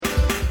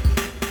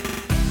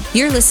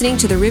You're listening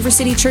to the River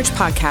City Church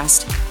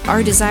podcast.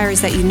 Our desire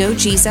is that you know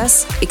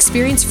Jesus,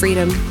 experience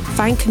freedom,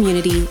 find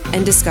community,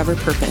 and discover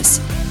purpose.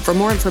 For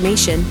more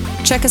information,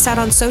 check us out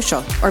on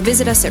social or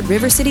visit us at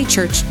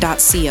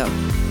rivercitychurch.co.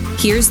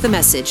 Here's the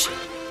message.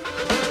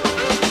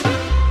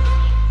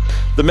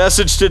 The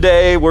message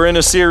today, we're in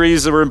a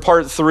series, we're in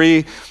part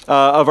 3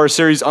 of our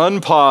series,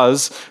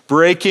 Unpause,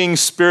 Breaking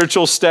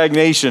Spiritual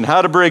Stagnation.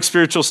 How to break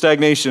spiritual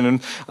stagnation.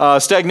 And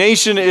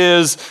stagnation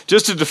is,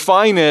 just to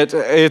define it,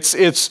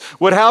 it's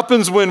what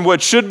happens when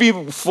what should be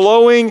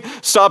flowing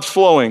stops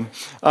flowing.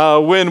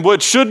 When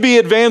what should be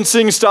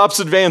advancing stops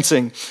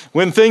advancing.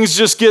 When things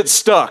just get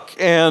stuck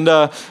and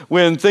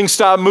when things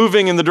stop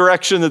moving in the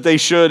direction that they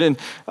should. And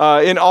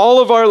in all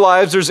of our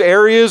lives, there's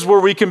areas where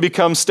we can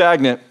become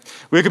stagnant.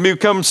 We can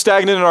become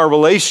stagnant in our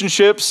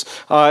relationships,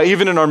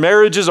 even in our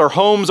marriages, our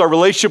homes, our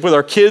relationship with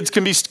our kids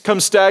can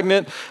become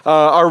stagnant.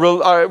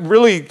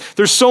 Really,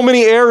 there's so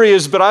many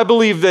areas, but I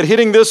believe that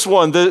hitting this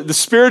one, the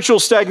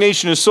spiritual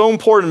stagnation is so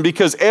important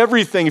because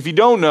everything, if you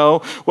don't know,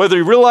 whether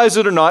you realize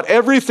it or not,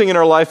 everything in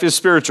our life is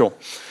spiritual.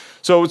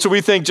 So we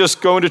think just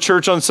going to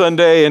church on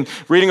Sunday and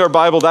reading our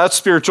Bible, that's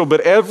spiritual,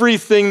 but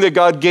everything that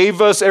God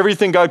gave us,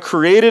 everything God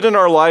created in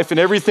our life, and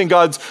everything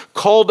God's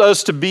called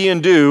us to be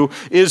and do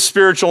is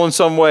spiritual in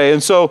some way.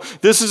 And so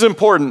this is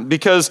important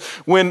because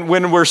when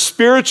we're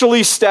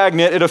spiritually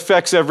stagnant, it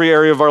affects every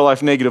area of our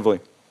life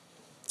negatively.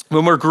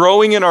 When we're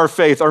growing in our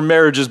faith, our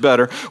marriage is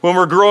better. When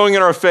we're growing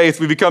in our faith,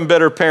 we become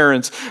better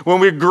parents.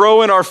 When we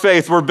grow in our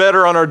faith, we're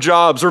better on our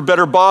jobs. We're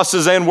better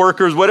bosses and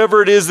workers.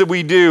 Whatever it is that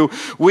we do,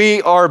 we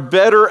are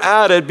better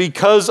at it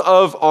because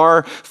of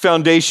our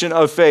foundation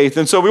of faith.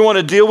 And so we want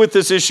to deal with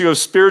this issue of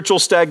spiritual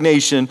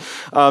stagnation.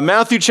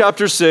 Matthew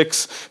chapter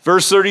 6,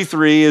 verse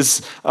 33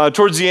 is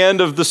towards the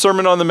end of the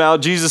Sermon on the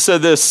Mount. Jesus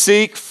said this,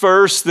 "Seek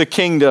first the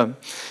kingdom.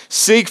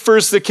 Seek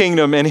first the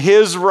kingdom and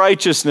his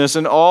righteousness,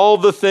 and all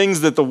the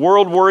things that the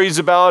world worries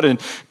about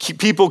and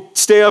people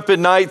stay up at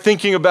night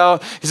thinking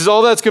about." He says,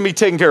 all that's going to be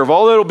taken care of.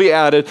 All that will be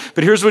added.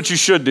 But here's what you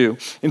should do.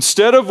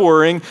 Instead of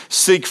worrying,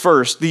 seek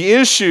first. The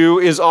issue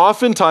is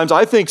oftentimes,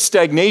 I think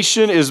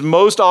stagnation is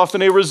most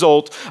often a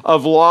result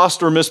of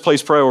lost or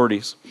misplaced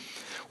priorities.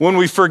 When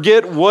we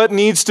forget what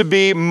needs to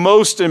be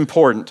most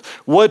important,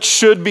 what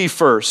should be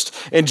first.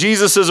 And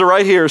Jesus says it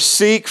right here,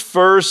 seek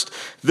first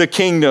the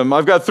kingdom.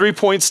 I've got 3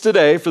 points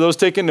today for those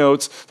taking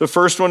notes. The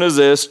first one is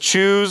this,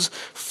 choose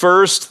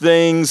first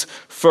things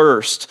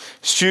first.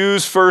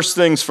 Choose first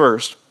things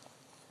first.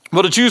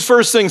 Well, to choose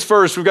first things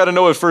first, we've got to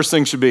know what first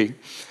things should be.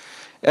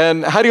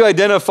 And how do you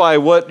identify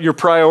what your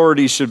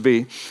priorities should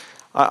be?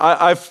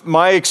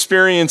 My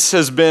experience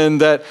has been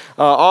that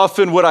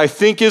often what I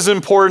think is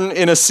important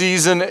in a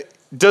season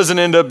doesn't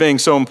end up being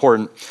so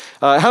important.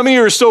 How many of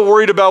you are still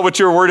worried about what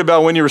you were worried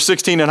about when you were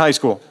 16 in high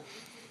school?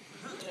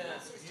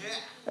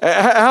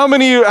 How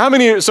many, some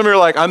of you are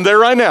like, I'm there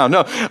right now.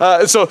 No.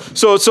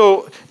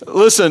 So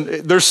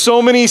listen, there's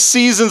so many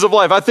seasons of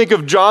life. I think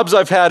of jobs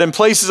I've had and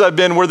places I've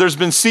been where there's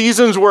been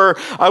seasons where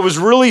I was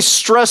really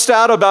stressed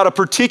out about a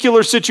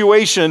particular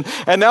situation.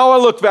 And now I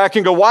look back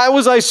and go, why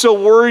was I so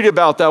worried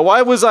about that?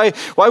 Why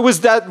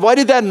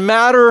did that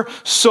matter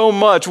so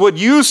much? What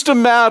used to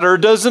matter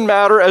doesn't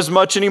matter as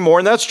much anymore.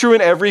 And that's true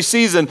in every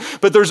season.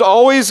 But there's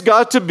always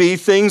got to be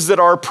things that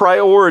are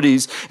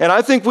priorities. And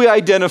I think we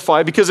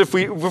identify, because if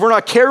we're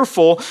not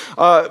careful,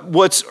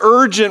 what's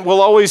urgent will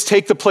always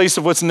take the place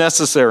of what's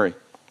necessary.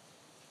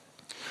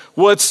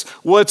 What's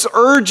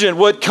urgent,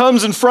 what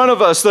comes in front of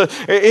us.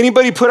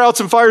 Anybody put out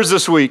some fires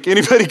this week?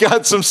 Anybody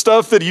got some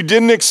stuff that you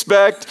didn't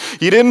expect,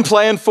 you didn't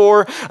plan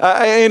for?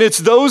 And it's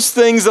those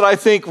things that I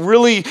think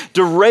really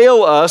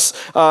derail us.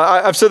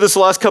 I've said this the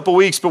last couple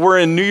weeks, but we're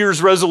in New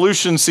Year's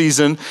resolution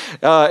season,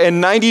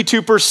 and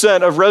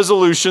 92% of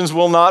resolutions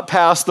will not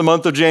pass the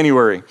month of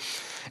January.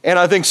 And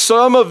I think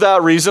some of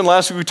that reason,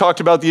 last week we talked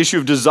about the issue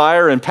of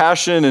desire and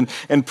passion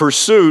and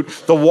pursuit,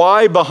 the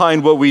why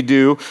behind what we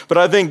do. But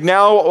I think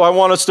now I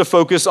want us to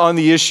focus on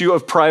the issue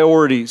of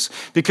priorities,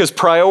 because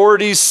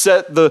priorities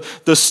set the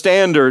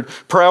standard.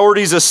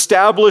 Priorities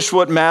establish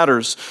what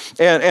matters.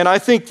 And I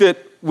think that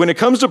when it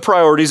comes to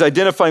priorities,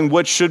 identifying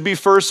what should be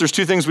first, there's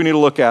 2 things we need to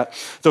look at.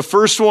 The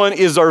first one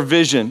is our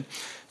vision.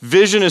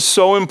 Vision is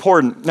so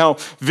important. Now,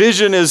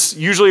 vision is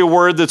usually a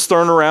word that's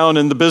thrown around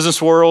in the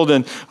business world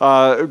and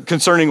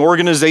concerning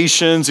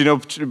organizations. You know,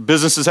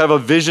 businesses have a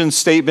vision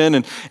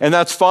statement, and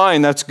that's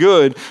fine, that's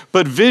good.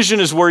 But vision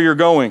is where you're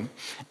going.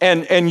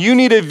 And you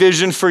need a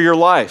vision for your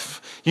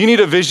life. You need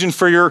a vision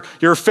for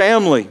your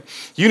family.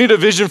 You need a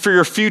vision for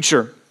your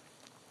future.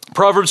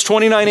 Proverbs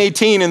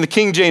 29:18 in the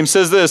King James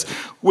says this,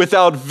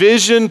 "Without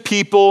vision,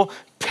 people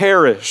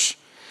perish."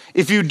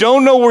 If you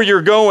don't know where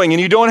you're going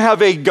and you don't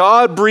have a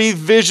God-breathed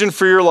vision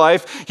for your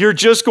life, you're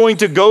just going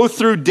to go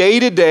through day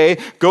to day,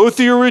 go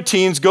through your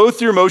routines, go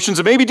through your emotions,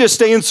 and maybe just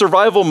stay in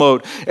survival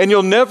mode, and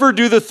you'll never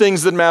do the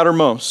things that matter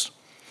most.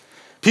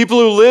 People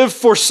who live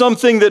for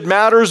something that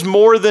matters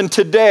more than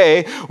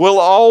today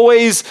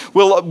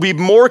will be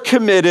more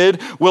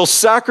committed, will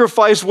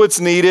sacrifice what's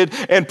needed,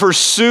 and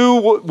pursue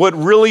what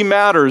really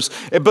matters.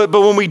 But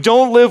when we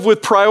don't live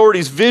with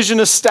priorities, vision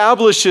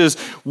establishes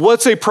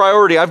what's a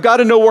priority. I've got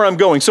to know where I'm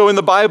going. So in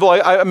the Bible,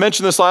 I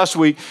mentioned this last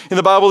week, in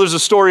the Bible there's a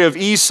story of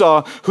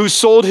Esau who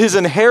sold his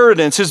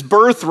inheritance, his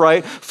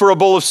birthright, for a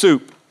bowl of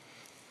soup.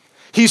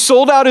 He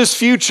sold out his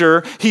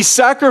future. He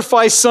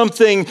sacrificed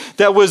something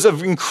that was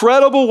of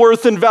incredible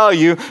worth and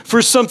value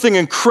for something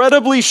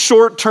incredibly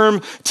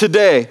short-term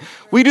today.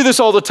 We do this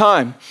all the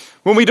time.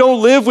 When we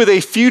don't live with a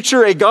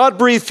future, a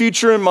God-breathed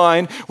future in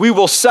mind, we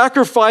will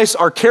sacrifice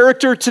our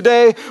character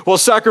today. We'll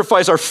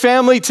sacrifice our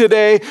family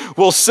today.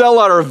 We'll sell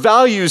out our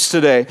values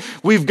today.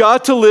 We've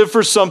got to live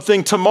for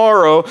something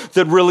tomorrow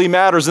that really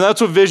matters. And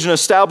that's what vision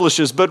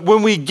establishes. But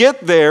when we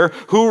get there,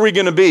 who are we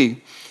going to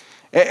be?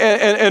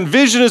 And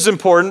vision is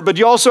important, but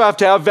you also have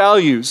to have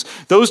values.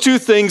 Those two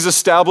things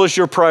establish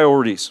your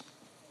priorities.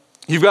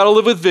 You've got to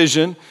live with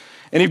vision,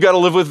 and you've got to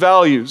live with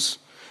values.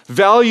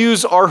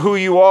 Values are who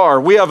you are.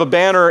 We have a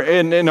banner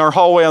in our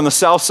hallway on the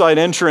south side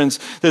entrance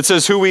that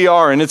says who we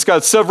are, and it's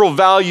got several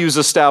values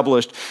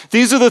established.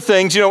 These are the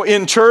things,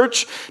 in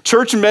church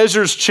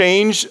measures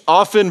change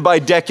often by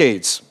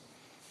decades.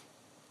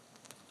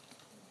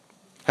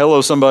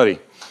 Hello, somebody.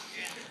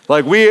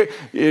 Like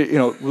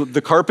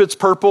the carpet's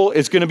purple,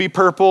 it's going to be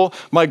purple.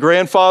 My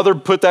grandfather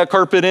put that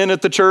carpet in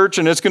at the church,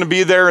 and it's going to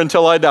be there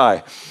until I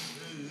die.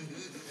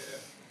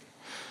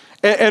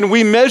 And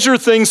we measure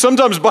things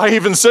sometimes by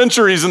even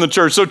centuries in the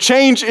church. So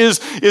change is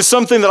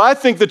something that I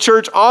think the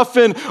church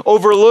often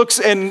overlooks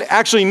and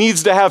actually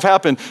needs to have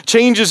happen.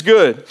 Change is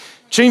good.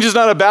 Change is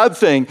not a bad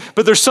thing,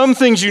 but there's some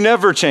things you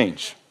never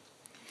change.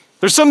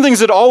 There's some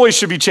things that always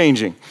should be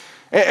changing.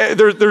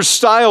 There's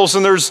styles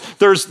and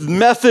there's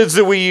methods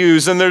that we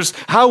use and there's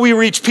how we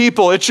reach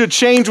people. It should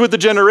change with the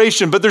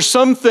generation, but there's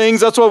some things,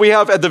 that's why we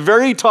have at the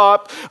very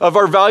top of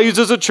our values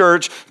as a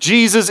church,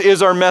 Jesus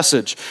is our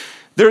message.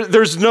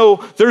 There's no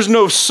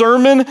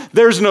sermon,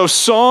 there's no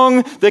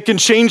song that can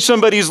change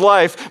somebody's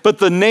life, but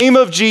the name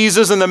of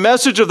Jesus and the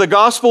message of the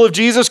gospel of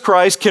Jesus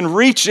Christ can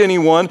reach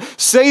anyone,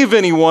 save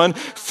anyone,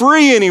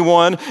 free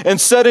anyone, and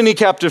set any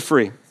captive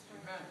free.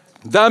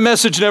 That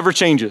message never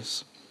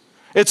changes.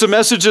 It's a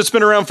message that's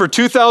been around for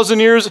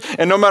 2,000 years,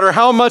 and no matter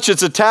how much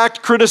it's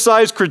attacked,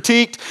 criticized,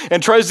 critiqued,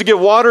 and tries to get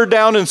watered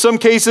down in some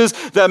cases,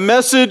 that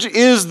message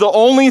is the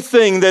only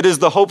thing that is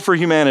the hope for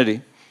humanity.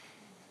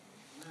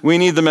 We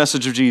need the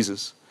message of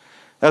Jesus.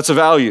 That's a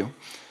value.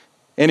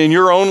 And in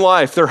your own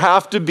life, there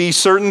have to be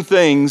certain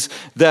things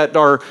that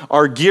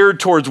are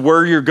geared towards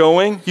where you're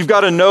going. You've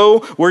got to know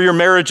where your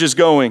marriage is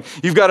going.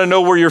 You've got to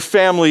know where your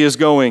family is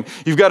going.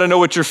 You've got to know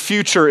what your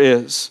future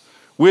is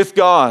with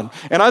God.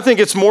 And I think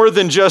it's more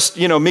than just,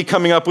 me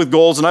coming up with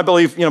goals. And I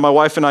believe, my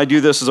wife and I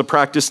do this as a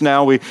practice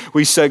now.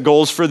 We set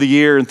goals for the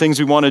year and things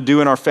we want to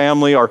do in our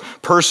family, our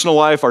personal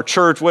life, our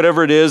church,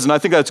 whatever it is. And I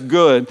think that's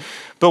good.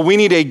 But we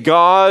need a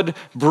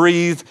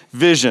God-breathed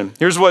vision.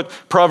 Here's what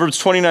Proverbs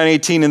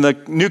 29:18 in the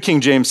New King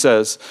James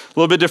says. A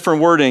little bit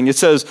different wording. It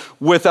says,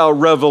 without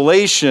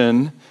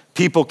revelation,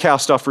 people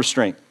cast off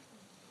restraint.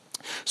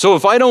 So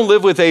if I don't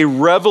live with a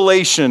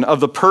revelation of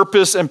the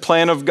purpose and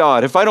plan of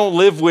God, if I don't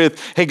live with,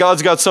 hey,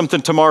 God's got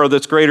something tomorrow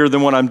that's greater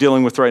than what I'm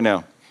dealing with right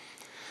now.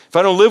 If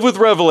I don't live with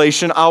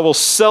revelation, I will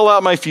sell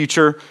out my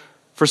future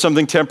for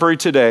something temporary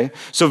today.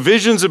 So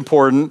vision's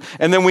important,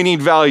 and then we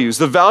need values.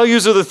 The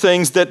values are the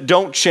things that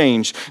don't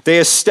change. They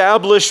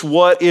establish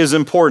what is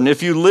important.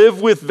 If you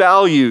live with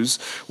values,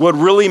 what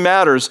really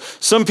matters.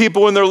 Some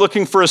people, when they're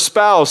looking for a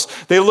spouse,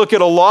 they look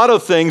at a lot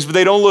of things, but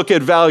they don't look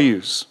at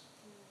values.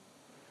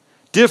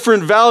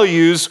 Different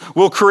values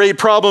will create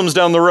problems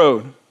down the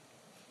road.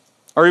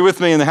 Are you with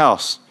me in the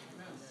house?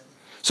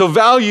 So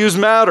values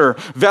matter.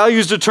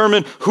 Values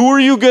determine who are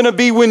you going to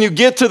be when you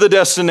get to the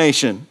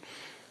destination.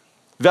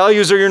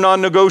 Values are your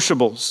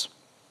non-negotiables.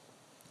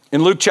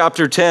 In Luke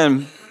chapter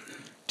 10,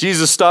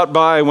 Jesus stopped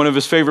by one of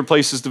his favorite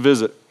places to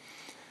visit.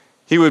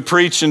 He would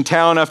preach in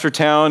town after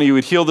town. He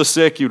would heal the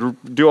sick. He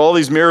would do all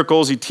these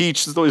miracles. He'd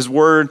teach his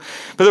word.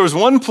 But there was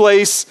one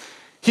place,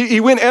 he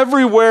went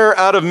everywhere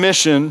out of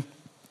mission,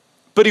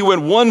 but he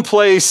went one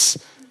place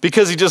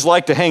because he just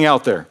liked to hang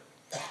out there.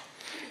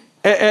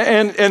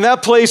 And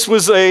that place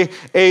was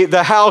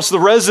the house, the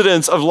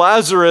residence of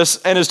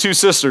Lazarus and his two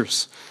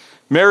sisters,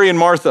 Mary and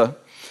Martha.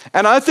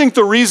 And I think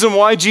the reason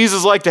why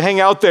Jesus liked to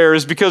hang out there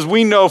is because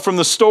we know from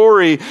the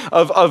story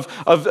of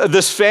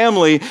this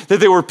family that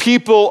they were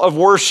people of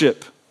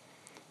worship.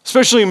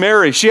 Especially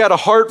Mary. She had a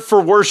heart for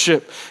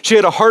worship. She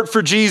had a heart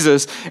for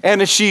Jesus.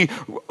 And she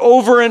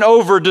over and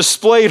over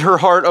displayed her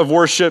heart of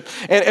worship.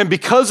 And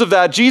because of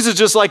that, Jesus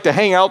just liked to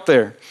hang out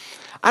there.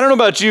 I don't know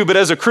about you, but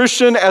as a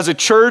Christian, as a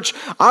church,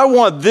 I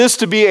want this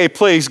to be a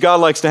place God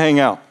likes to hang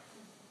out.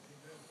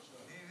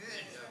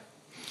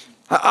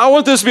 I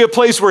want this to be a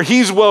place where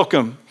he's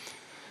welcome.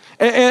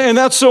 And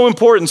that's so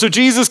important. So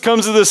Jesus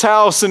comes to this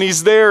house and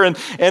he's there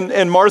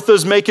and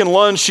Martha's making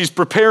lunch. She's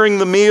preparing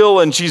the meal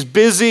and she's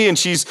busy and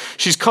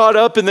she's caught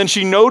up. And then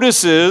she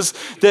notices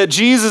that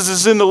Jesus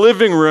is in the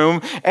living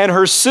room and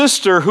her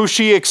sister, who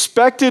she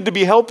expected to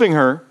be helping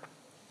her,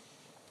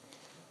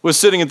 was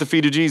sitting at the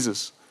feet of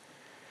Jesus.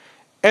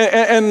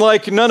 And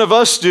like none of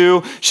us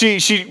do,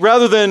 she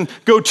rather than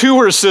go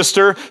to her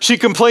sister, she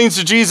complains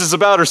to Jesus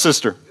about her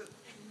sister.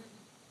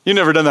 You've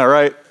never done that,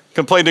 right?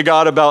 Complain to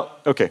God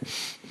about, okay.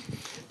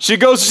 She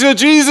goes to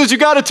Jesus, you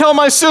got to tell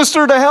my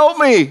sister to help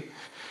me.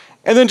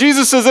 And then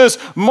Jesus says this,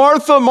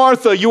 Martha,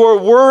 Martha, you are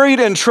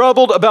worried and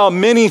troubled about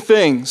many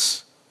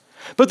things.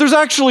 But there's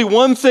actually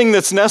one thing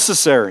that's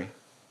necessary.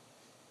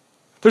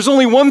 There's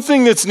only one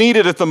thing that's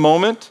needed at the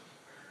moment.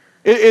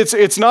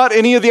 It's not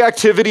any of the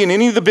activity and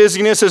any of the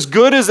busyness, as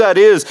good as that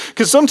is,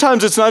 because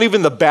sometimes it's not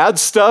even the bad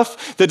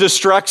stuff that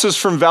distracts us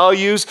from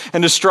values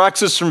and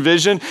distracts us from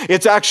vision.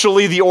 It's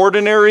actually the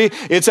ordinary.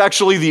 It's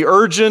actually the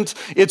urgent.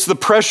 It's the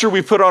pressure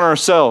we put on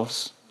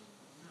ourselves.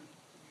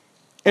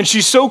 And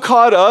she's so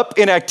caught up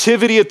in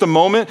activity at the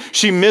moment,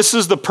 she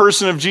misses the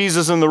person of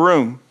Jesus in the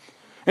room.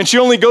 And she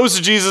only goes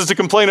to Jesus to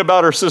complain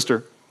about her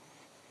sister.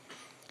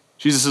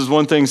 Jesus says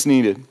one thing's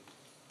needed.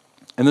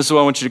 And this is what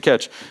I want you to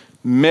catch.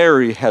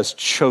 Mary has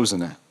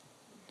chosen it.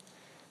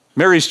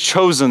 Mary's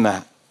chosen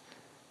that.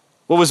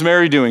 What was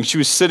Mary doing? She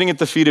was sitting at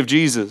the feet of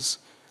Jesus,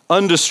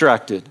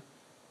 undistracted,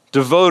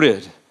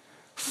 devoted,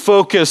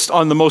 focused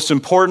on the most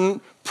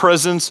important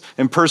presence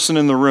and person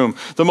in the room.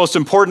 The most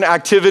important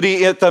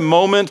activity at the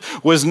moment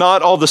was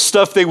not all the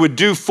stuff they would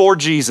do for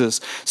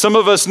Jesus. Some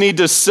of us need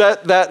to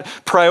set that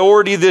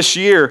priority this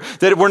year,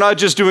 that we're not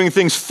just doing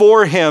things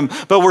for him,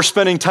 but we're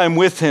spending time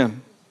with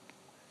him.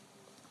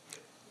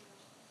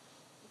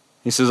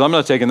 He says, I'm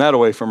not taking that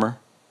away from her.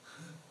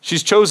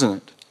 She's chosen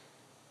it.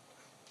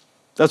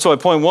 That's why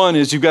point one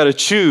is you've got to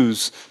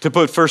choose to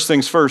put first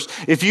things first.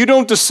 If you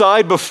don't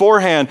decide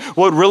beforehand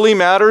what really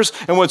matters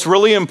and what's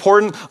really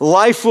important,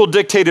 life will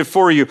dictate it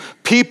for you.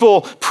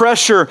 People,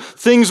 pressure,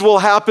 things will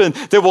happen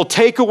that will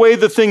take away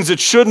the things that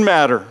should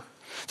matter,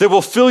 that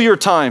will fill your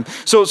time.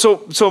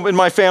 So in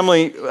my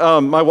family,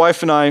 my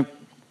wife and I,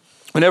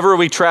 whenever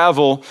we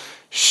travel,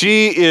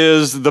 she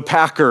is the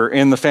packer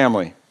in the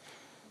family.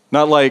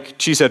 Not like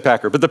Cheesehead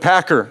Packer, but the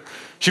packer.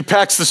 She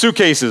packs the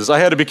suitcases. I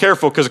had to be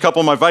careful because a couple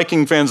of my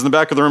Viking fans in the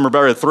back of the room are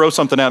about to throw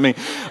something at me.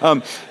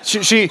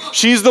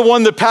 She's the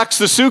one that packs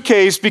the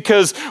suitcase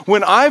because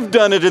when I've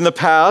done it in the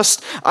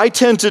past, I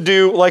tend to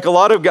do like a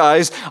lot of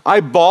guys,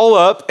 I ball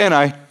up and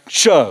I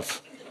shove.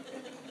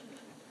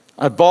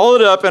 I ball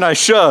it up and I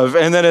shove,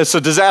 and then it's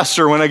a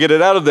disaster when I get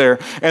it out of there.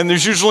 And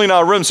there's usually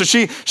not room. So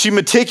she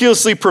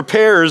meticulously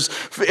prepares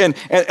and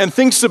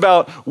thinks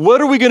about what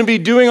are we going to be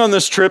doing on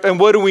this trip and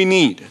what do we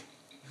need?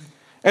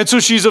 And so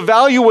she's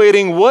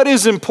evaluating what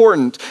is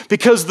important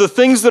because the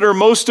things that are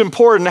most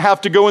important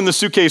have to go in the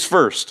suitcase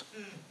first.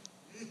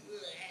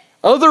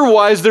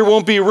 Otherwise, there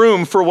won't be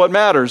room for what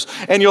matters,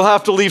 and you'll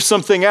have to leave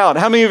something out.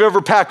 How many of you have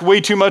ever packed way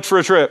too much for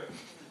a trip?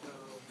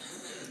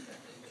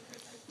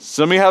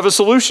 Some of you have a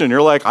solution.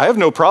 You're like, I have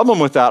no problem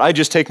with that. I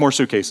just take more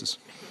suitcases.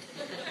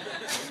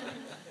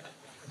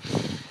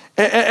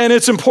 And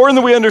it's important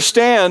that we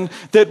understand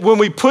that when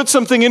we put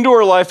something into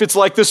our life, it's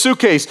like the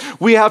suitcase.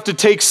 We have to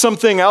take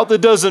something out that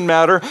doesn't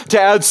matter to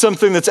add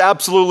something that's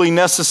absolutely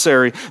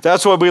necessary.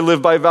 That's why we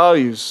live by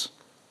values.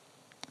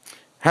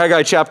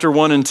 Haggai chapter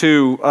 1 and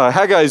 2.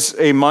 Haggai's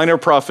a minor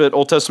prophet,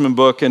 Old Testament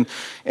book,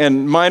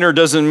 and minor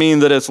doesn't mean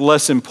that it's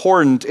less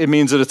important. It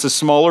means that it's a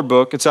smaller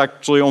book. It's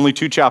actually only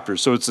 2 chapters,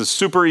 so it's a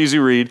super easy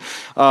read.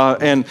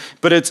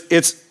 But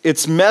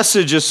its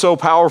message is so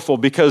powerful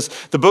because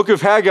the book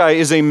of Haggai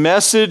is a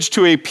message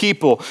to a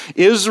people.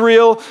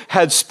 Israel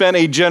had spent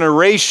a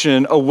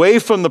generation away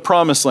from the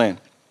promised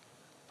land.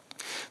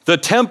 The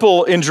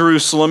temple in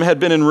Jerusalem had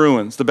been in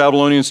ruins. The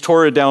Babylonians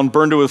tore it down,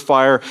 burned it with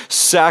fire,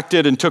 sacked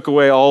it, and took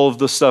away all of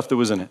the stuff that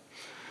was in it.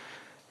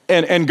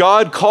 And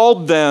God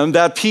called them,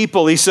 that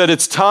people, he said,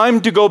 it's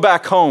time to go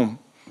back home.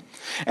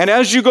 And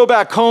as you go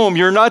back home,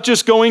 you're not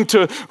just going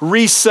to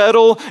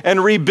resettle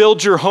and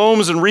rebuild your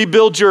homes and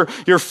rebuild your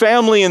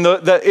family in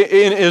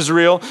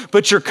Israel,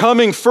 but you're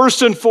coming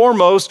first and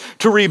foremost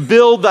to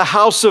rebuild the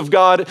house of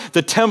God,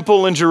 the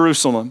temple in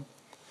Jerusalem.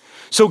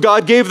 So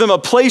God gave them a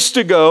place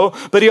to go,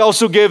 but he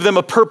also gave them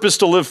a purpose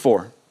to live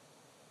for.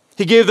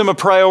 He gave them a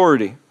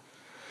priority.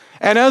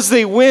 And as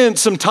they went,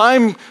 some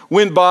time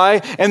went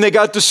by and they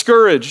got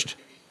discouraged.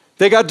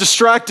 They got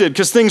distracted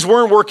because things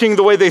weren't working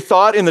the way they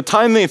thought in the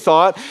time they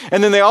thought.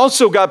 And then they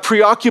also got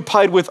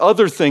preoccupied with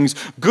other things,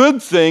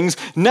 good things,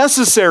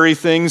 necessary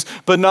things,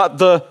 but not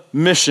the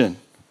mission.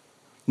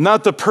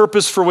 Not the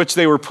purpose for which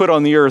they were put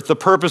on the earth, the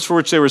purpose for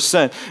which they were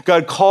sent.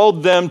 God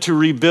called them to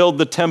rebuild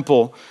the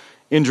temple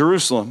in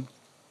Jerusalem.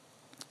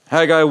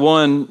 Haggai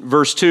 1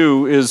 verse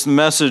 2 is the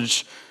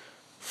message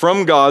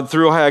from God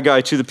through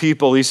Haggai to the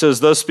people. He says,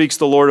 thus speaks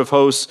the Lord of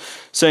hosts,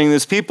 saying,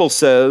 this people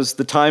says,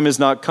 the time is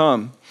not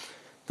come.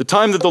 The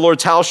time that the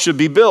Lord's house should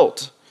be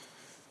built.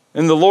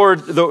 And the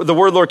word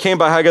Lord came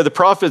by Haggai the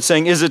prophet,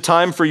 saying, is it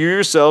time for you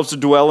yourselves to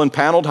dwell in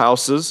paneled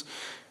houses,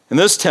 and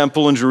this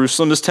temple in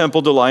Jerusalem, this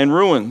temple to lie in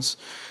ruins?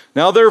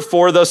 Now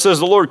therefore, thus says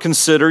the Lord,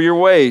 consider your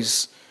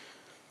ways.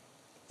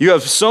 You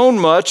have sown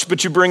much,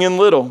 but you bring in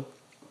little.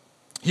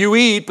 You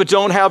eat, but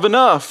don't have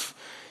enough.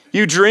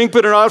 You drink,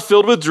 but are not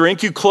filled with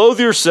drink. You clothe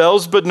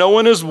yourselves, but no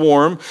one is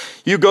warm.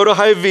 You go to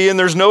Hy-Vee, and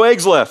there's no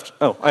eggs left.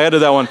 Oh, I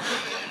added that one.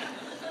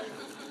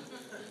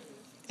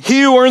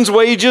 He who earns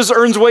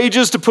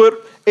wages to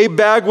put a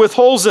bag with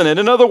holes in it.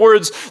 In other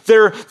words,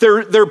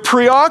 they're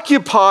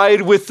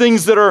preoccupied with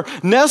things that are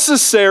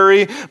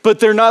necessary, but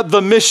they're not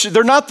the mission.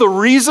 They're not the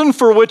reason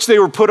for which they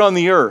were put on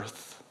the earth.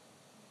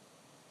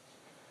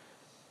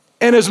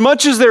 And as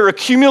much as they're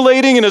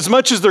accumulating, and as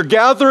much as they're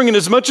gathering, and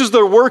as much as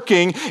they're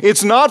working,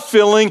 it's not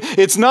filling,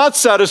 it's not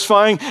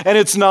satisfying, and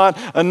it's not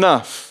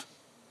enough.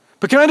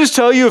 But can I just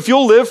tell you, if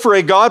you'll live for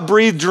a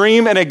God-breathed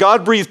dream and a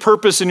God-breathed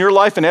purpose in your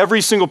life, and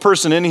every single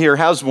person in here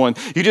has one,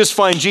 you just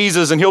find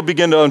Jesus and he'll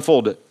begin to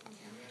unfold it.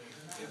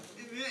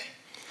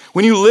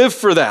 When you live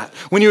for that,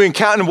 when you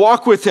encounter and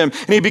walk with him,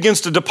 and he begins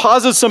to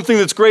deposit something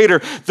that's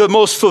greater, the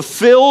most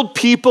fulfilled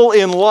people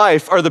in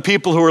life are the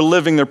people who are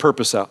living their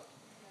purpose out.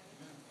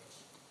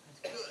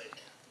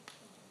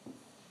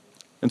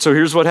 And so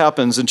here's what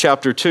happens in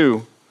chapter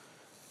 2.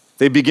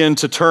 They begin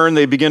to turn,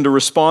 they begin to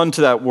respond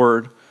to that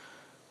word.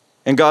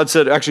 And God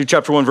said, actually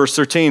chapter 1, verse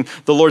 13,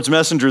 the Lord's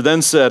messenger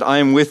then said, I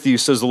am with you,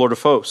 says the Lord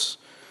of hosts.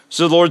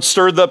 So the Lord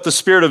stirred up the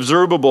spirit of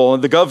Zerubbabel,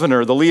 and the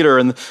governor, the leader,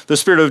 and the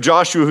spirit of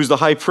Joshua, who's the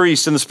high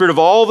priest, and the spirit of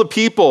all the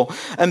people.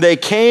 And they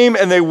came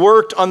and they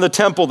worked on the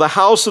temple, the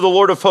house of the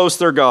Lord of hosts,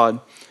 their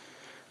God.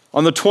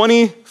 On the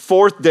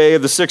 24th day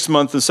of the 6th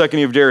month, the second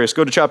year of Darius.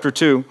 Go to chapter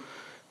 2.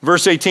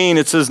 Verse 18,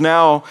 it says,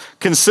 now,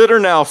 consider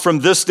now from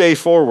this day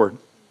forward.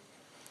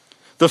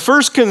 The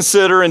first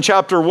consider in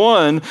chapter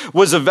 1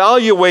 was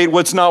evaluate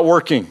what's not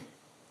working.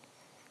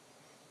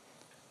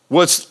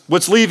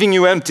 What's leaving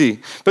you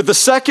empty. But the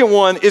second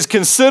one is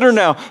consider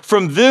now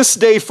from this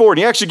day forward.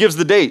 He actually gives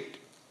the date.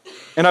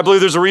 And I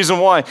believe there's a reason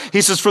why.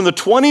 He says, from the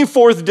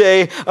 24th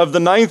day of the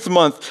 9th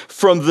month,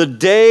 from the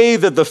day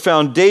that the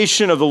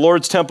foundation of the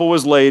Lord's temple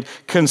was laid,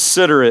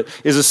 consider it.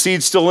 Is a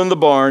seed still in the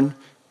barn?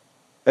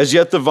 As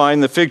yet the vine,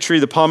 the fig tree,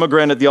 the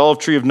pomegranate, the olive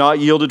tree have not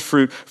yielded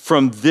fruit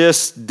from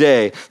this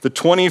day, the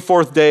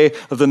 24th day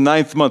of the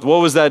 9th month. What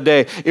was that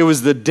day? It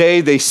was the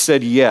day they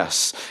said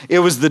yes. It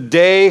was the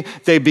day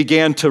they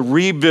began to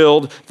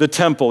rebuild the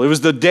temple. It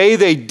was the day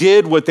they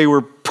did what they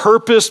were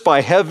purposed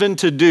by heaven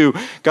to do.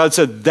 God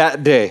said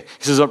that day.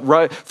 He says,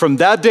 right from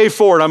that day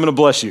forward, I'm going to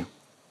bless you.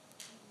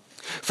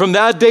 From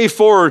that day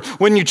forward,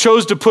 when you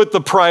chose to put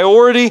the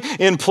priority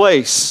in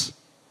place.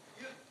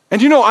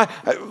 And you know,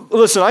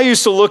 I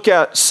used to look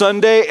at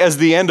Sunday as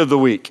the end of the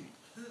week.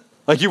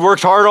 Like you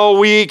worked hard all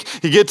week,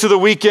 you get to the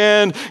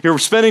weekend, you're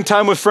spending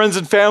time with friends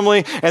and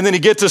family, and then you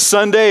get to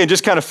Sunday and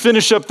just kind of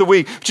finish up the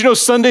week. But you know,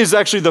 Sunday is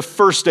actually the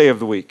first day of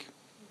the week.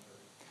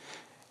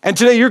 And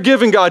today you're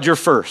giving God your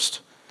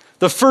first.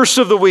 The first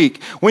of the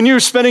week. When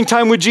you're spending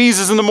time with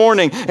Jesus in the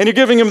morning and you're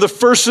giving him the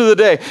first of the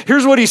day.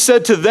 Here's what he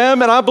said to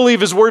them, and I believe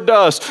his word to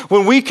us.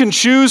 When we can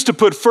choose to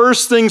put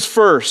first things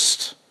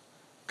first,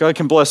 God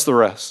can bless the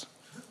rest.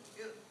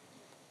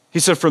 He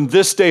said, from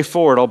this day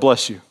forward, I'll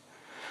bless you.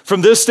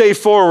 From this day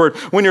forward,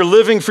 when you're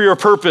living for your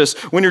purpose,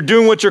 when you're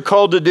doing what you're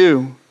called to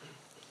do.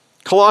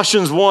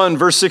 Colossians 1,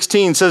 verse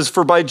 16 says,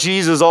 for by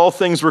Jesus all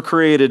things were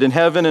created in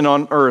heaven and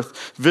on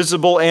earth,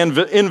 visible and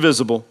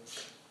invisible.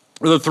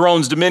 The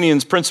thrones,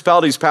 dominions,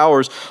 principalities,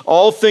 powers,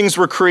 all things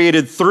were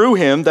created through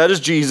him, that is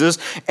Jesus,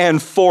 and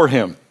for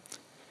him.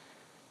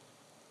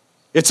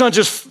 It's not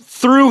just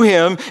through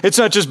him, it's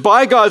not just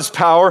by God's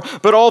power,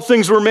 but all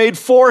things were made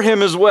for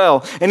him as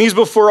well. And he's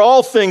before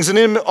all things, and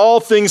in all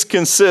things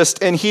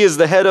consist, and he is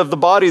the head of the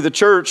body, the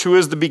church, who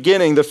is the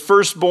beginning, the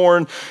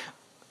firstborn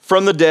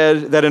from the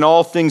dead, that in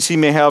all things he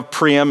may have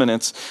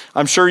preeminence.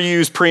 I'm sure you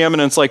use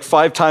preeminence like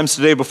 5 times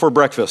today before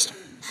breakfast.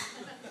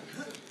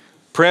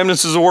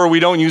 Preeminence is a word we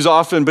don't use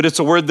often, but it's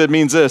a word that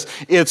means this.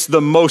 It's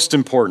the most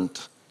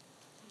important.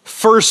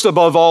 First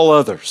above all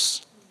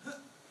others.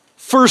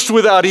 First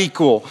without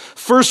equal.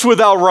 First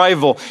without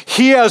rival.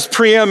 He has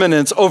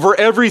preeminence over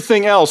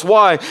everything else.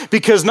 Why?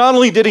 Because not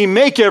only did he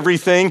make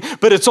everything,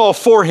 but it's all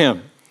for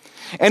him.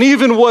 And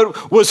even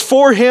what was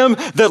for him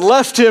that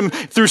left him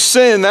through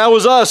sin, that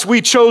was us.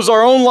 We chose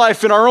our own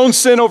life and our own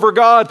sin over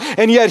God,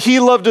 and yet he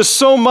loved us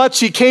so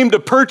much, he came to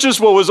purchase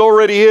what was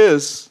already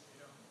his,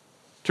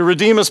 to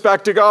redeem us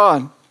back to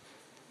God.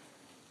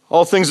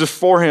 All things are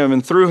for him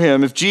and through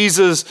him. If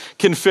Jesus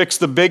can fix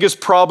the biggest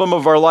problem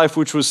of our life,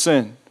 which was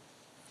sin,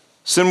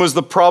 sin was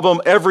the problem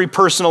every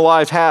person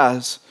alive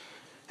has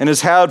and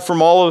has had from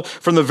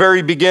the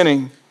very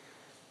beginning,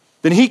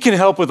 then he can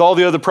help with all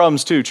the other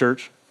problems too,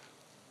 church.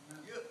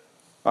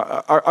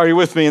 Are you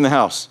with me in the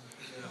house?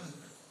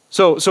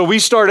 So we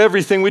start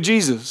everything with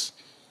Jesus.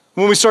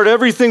 When we start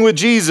everything with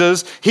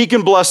Jesus, he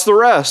can bless the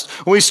rest.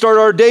 When we start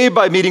our day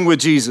by meeting with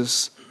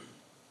Jesus,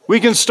 we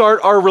can start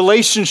our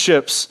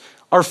relationships,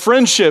 our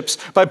friendships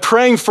by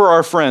praying for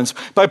our friends,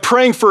 by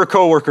praying for our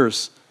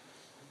coworkers.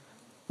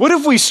 What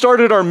if we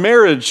started our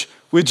marriage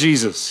with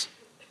Jesus?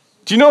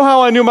 Do you know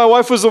how I knew my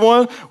wife was the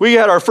one? We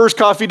had our first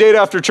coffee date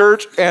after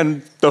church,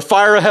 and the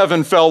fire of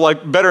heaven fell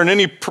like better than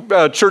any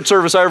church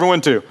service I ever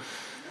went to.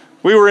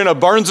 We were in a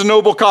Barnes &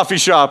 Noble coffee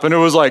shop, and it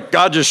was like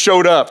God just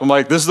showed up. I'm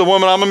like, this is the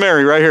woman I'm going to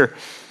marry right here.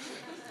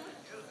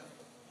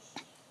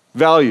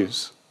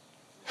 Values.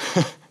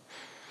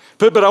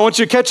 But I want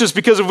you to catch this,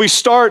 because if we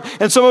start,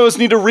 and some of us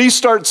need to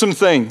restart some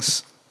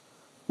things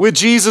with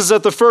Jesus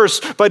at the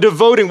first by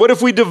devoting. What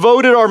if we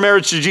devoted our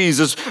marriage to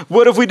Jesus?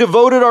 What if we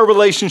devoted our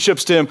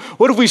relationships to him?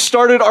 What if we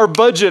started our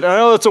budget? And I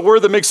know that's a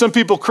word that makes some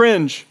people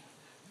cringe.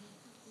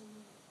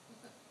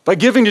 By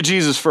giving to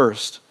Jesus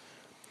first.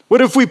 What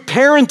if we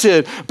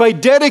parented by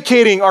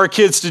dedicating our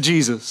kids to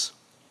Jesus?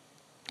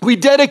 We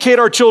dedicate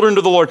our children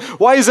to the Lord.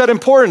 Why is that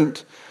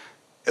important?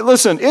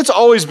 Listen, it's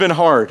always been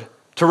hard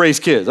to raise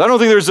kids. I don't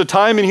think there's a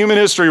time in human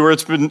history where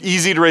it's been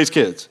easy to raise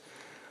kids.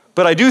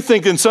 But I do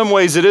think in some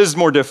ways it is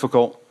more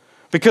difficult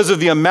because of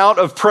the amount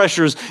of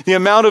pressures, the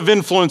amount of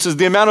influences,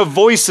 the amount of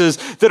voices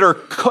that are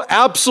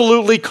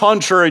absolutely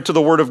contrary to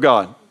the Word of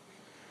God.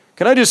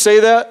 Can I just say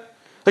that?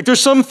 Like, there's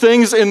some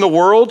things in the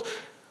world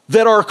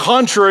that are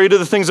contrary to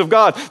the things of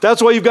God.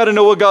 That's why you've got to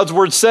know what God's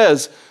Word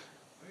says.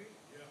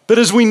 But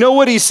as we know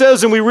what he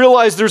says and we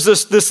realize there's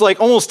this like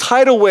almost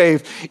tidal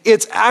wave,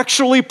 it's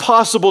actually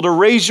possible to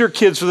raise your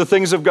kids for the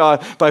things of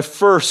God by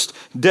first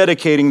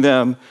dedicating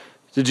them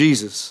to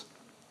Jesus.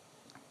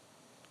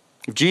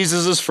 If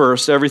Jesus is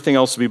first, everything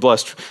else will be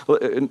blessed.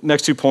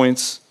 Next 2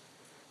 points.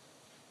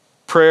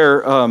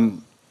 Prayer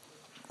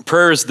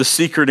is the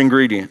secret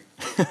ingredient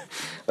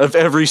of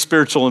every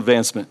spiritual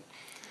advancement.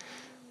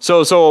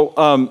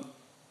 So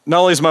not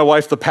only is my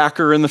wife the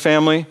packer in the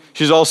family,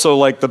 she's also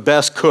like the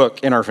best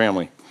cook in our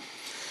family.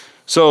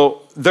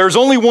 So there's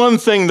only one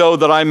thing, though,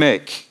 that I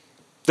make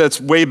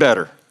that's way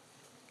better.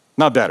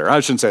 Not better, I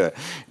shouldn't say that.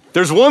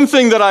 There's one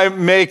thing that I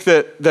make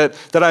that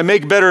I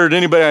make better than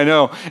anybody I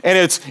know, and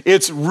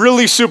it's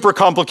really super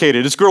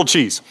complicated. It's grilled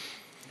cheese.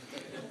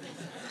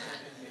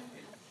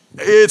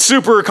 It's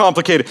super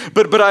complicated.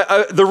 But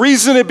the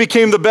reason it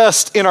became the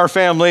best in our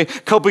family a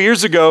couple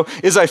years ago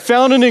is I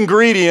found an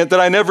ingredient that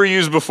I never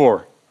used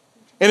before.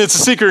 And it's a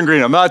secret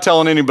ingredient. I'm not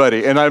telling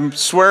anybody, and I'm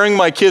swearing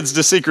my kids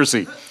to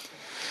secrecy.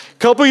 A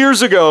couple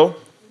years ago,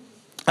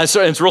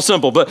 it's real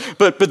simple,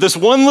 but this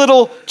one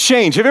little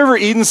change. Have you ever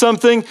eaten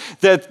something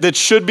that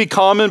should be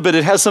common, but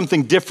it has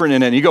something different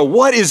in it? And you go,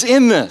 what is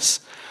in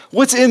this?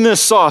 What's in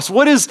this sauce?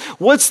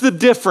 What's the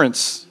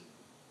difference?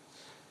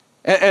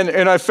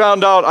 And I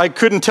found out I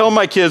couldn't tell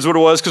my kids what it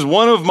was because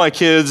one of my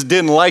kids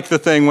didn't like the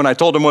thing when I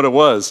told them what it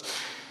was.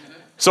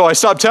 So I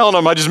stopped telling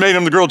them. I just made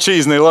them the grilled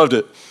cheese, and they loved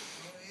it.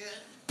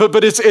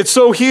 But it's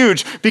so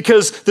huge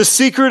because the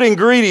secret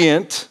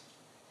ingredient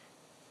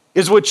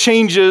is what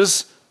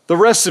changes the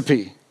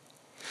recipe.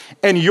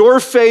 And your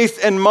faith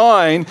and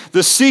mine,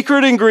 the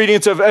secret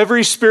ingredients of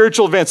every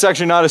spiritual advance,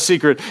 actually not a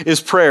secret,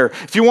 is prayer.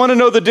 If you want to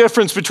know the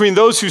difference between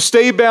those who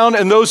stay bound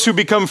and those who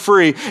become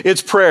free,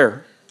 it's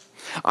prayer.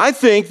 I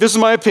think, this is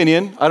my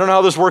opinion, I don't know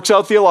how this works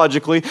out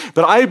theologically,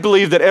 but I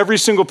believe that every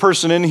single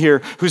person in here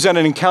who's had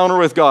an encounter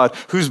with God,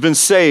 who's been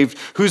saved,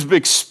 who's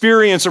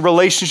experienced a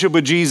relationship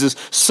with Jesus,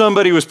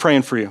 somebody was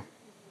praying for you.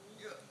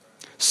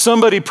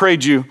 Somebody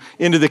prayed you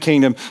into the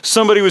kingdom.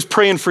 Somebody was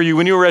praying for you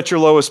when you were at your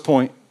lowest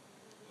point.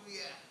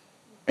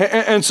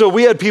 And so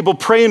we had people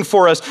praying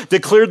for us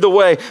that cleared the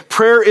way.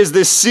 Prayer is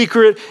this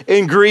secret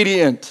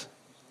ingredient.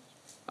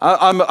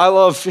 I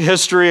love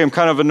history. I'm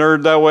kind of a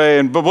nerd that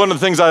way. But one of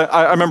the things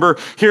I remember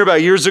hearing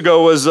about years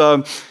ago was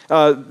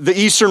the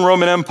Eastern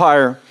Roman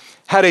Empire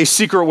had a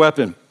secret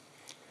weapon,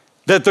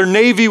 that their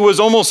navy was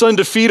almost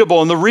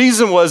undefeatable. And the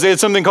reason was they had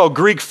something called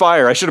Greek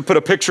fire. I should have put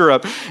a picture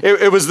up.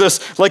 It was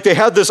this, like they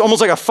had this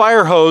almost like a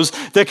fire hose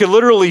that could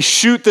literally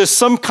shoot this,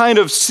 some kind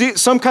of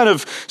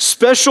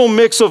special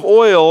mix of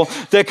oil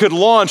that could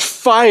launch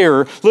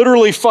fire,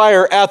 literally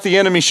fire at the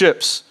enemy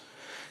ships.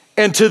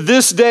 And to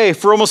this day,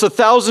 for almost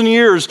 1,000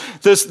 years,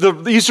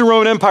 the Eastern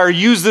Roman Empire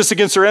used this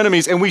against their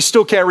enemies, and we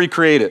still can't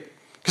recreate it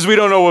because we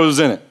don't know what was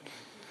in it.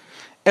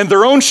 And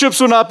their own ships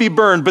would not be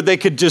burned, but they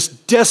could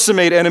just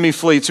decimate enemy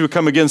fleets who would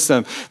come against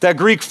them. That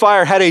Greek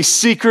fire had a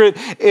secret,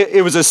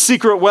 it was a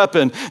secret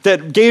weapon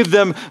that gave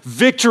them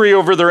victory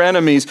over their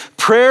enemies.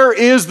 Prayer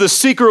is the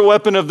secret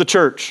weapon of the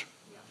church.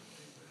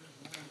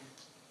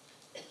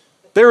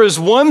 There is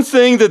one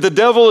thing that the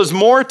devil is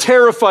more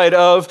terrified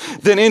of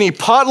than any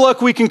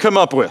potluck we can come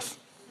up with.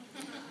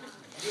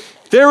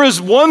 There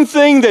is one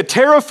thing that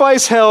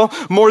terrifies hell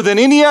more than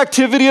any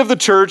activity of the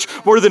church,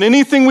 more than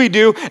anything we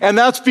do, and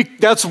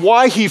that's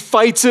why he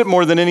fights it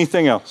more than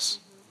anything else.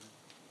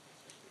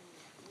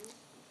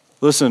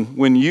 Listen,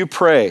 when you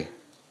pray,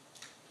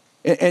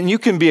 and you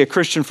can be a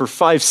Christian for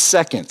 5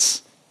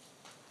 seconds,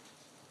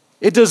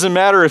 it doesn't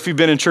matter if you've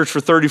been in church for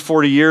 30,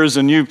 40 years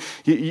and you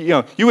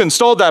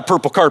installed that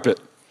purple carpet.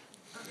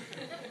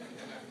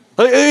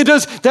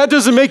 That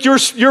doesn't make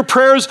your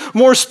prayers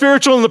more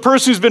spiritual than the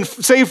person who's been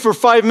saved for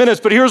 5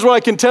 minutes. But here's what I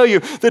can tell you.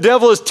 The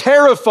devil is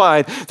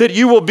terrified that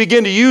you will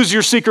begin to use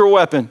your secret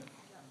weapon.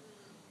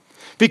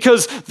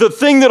 Because the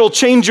thing that'll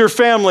change your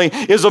family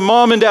is a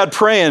mom and dad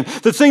praying.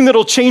 The thing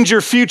that'll change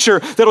your future,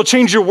 that'll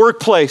change your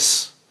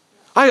workplace.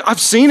 I've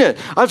seen it.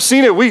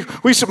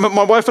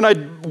 My wife and I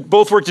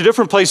both worked at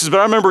different places, but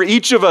I remember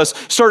each of us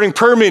starting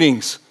prayer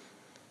meetings,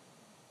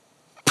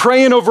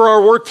 praying over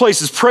our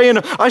workplaces, praying.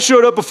 I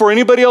showed up before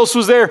anybody else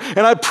was there, and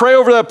I'd pray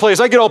over that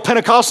place. I get all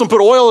Pentecostal and put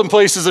oil in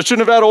places that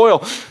shouldn't have had oil.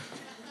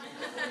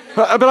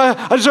 But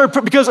I just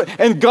started,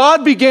 and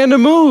God began to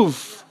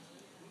move.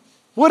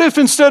 What if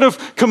instead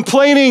of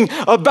complaining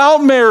about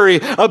Mary,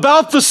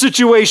 about the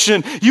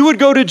situation, you would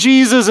go to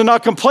Jesus and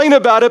not complain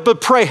about it, but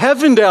pray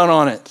heaven down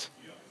on it?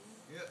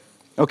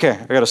 Okay,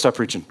 I got to stop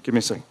preaching. Give me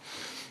a second.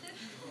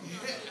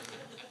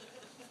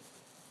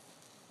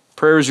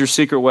 Prayer is your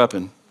secret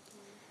weapon.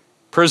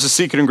 Prayer is the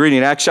secret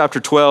ingredient. Acts chapter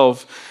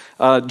 12,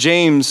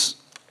 James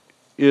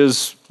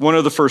is one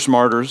of the first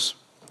martyrs.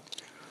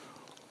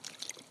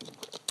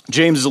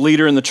 James is a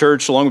leader in the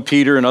church along with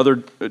Peter and other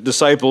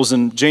disciples,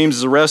 and James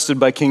is arrested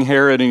by King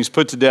Herod and he's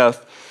put to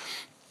death.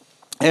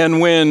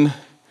 And when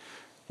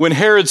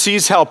Herod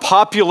sees how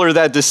popular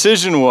that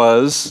decision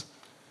was,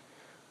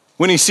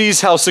 when he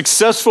sees how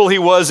successful he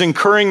was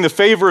incurring the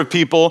favor of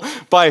people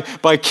by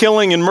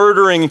killing and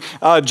murdering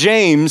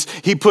James,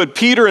 he put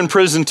Peter in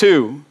prison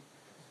too.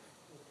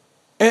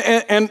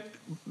 And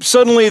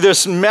suddenly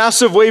this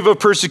massive wave of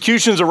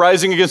persecutions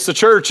arising against the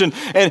church,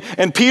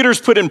 and Peter's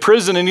put in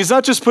prison, and he's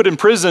not just put in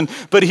prison,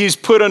 but he's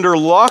put under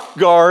lock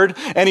guard,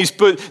 and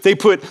they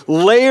put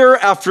layer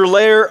after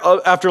layer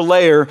after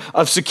layer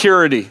of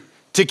security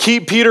to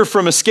keep Peter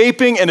from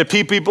escaping and to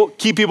keep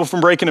people from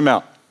breaking him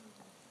out.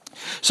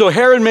 So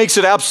Herod makes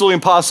it absolutely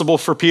impossible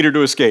for Peter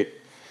to escape.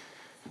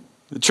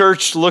 The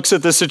church looks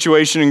at this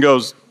situation and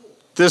goes,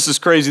 this is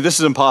crazy, this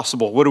is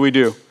impossible, what do we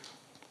do?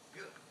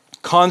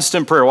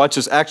 Constant prayer. Watch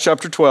this, Acts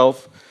chapter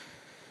 12.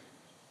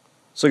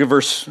 Let's look at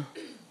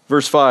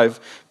verse 5.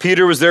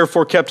 Peter was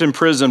therefore kept in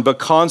prison, but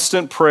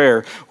constant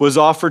prayer was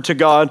offered to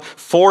God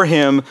for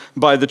him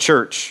by the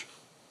church.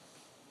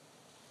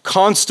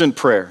 Constant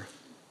prayer.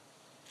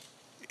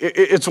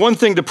 It's one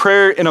thing to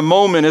pray in a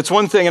moment. It's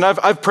one thing, and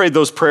I've prayed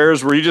those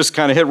prayers where you just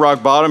kind of hit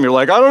rock bottom. You're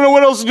like, I don't know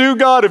what else to do,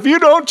 God. If you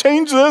don't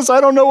change this,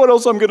 I don't know what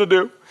else I'm going to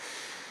do.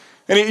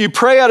 And you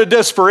pray out of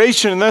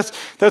desperation, and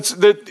that's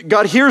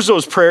God hears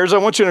those prayers. I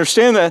want you to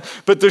understand that.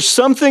 But there's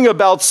something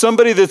about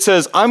somebody that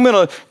says, I'm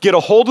going to get a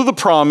hold of the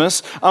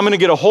promise, I'm going to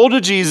get a hold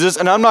of Jesus,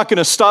 and I'm not going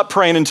to stop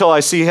praying until I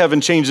see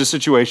heaven change the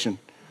situation.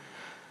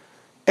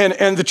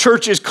 And the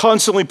church is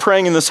constantly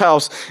praying in this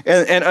house.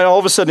 And all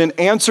of a sudden, in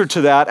answer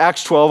to that,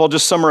 Acts 12, I'll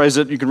just summarize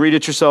it. You can read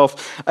it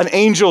yourself. An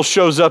angel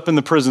shows up in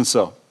the prison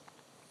cell.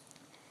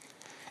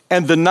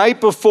 And the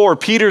night before,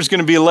 Peter's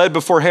going to be led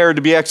before Herod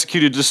to be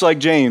executed, just like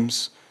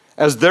James.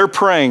 As they're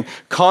praying,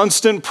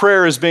 constant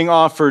prayer is being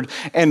offered,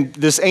 and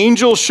this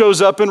angel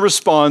shows up in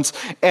response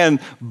and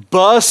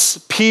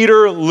busts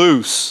Peter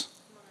loose.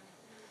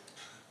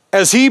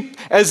 As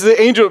the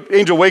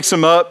angel wakes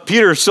him up,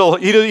 Peter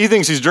he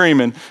thinks he's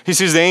dreaming. He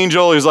sees the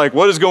angel, he's like,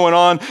 what is going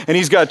on? And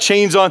he's got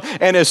chains on,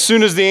 and as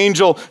soon as the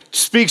angel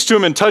speaks to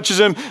him and touches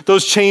him,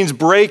 those chains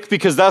break,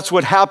 because that's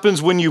what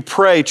happens when you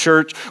pray,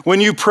 church. When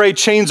you pray,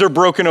 chains are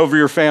broken over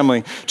your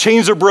family.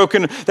 Chains are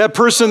broken. That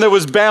person that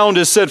was bound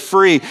is set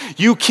free.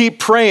 You keep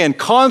praying.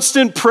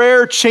 Constant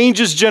prayer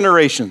changes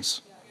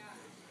generations.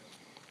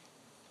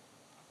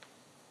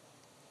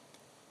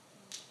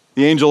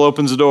 The angel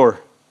opens the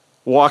door.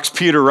 Walks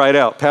Peter right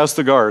out, past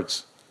the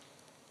guards.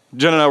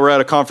 Jen and I were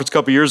at a conference a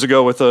couple years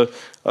ago with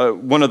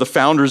one of the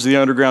founders of the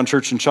underground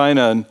church in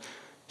China, and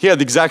he had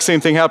the exact same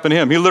thing happen to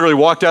him. He literally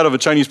walked out of a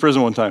Chinese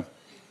prison one time.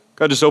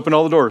 God just opened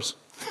all the doors.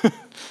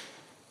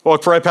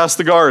 Walked right past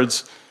the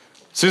guards.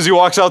 As soon as he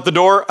walks out the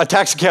door, a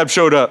taxi cab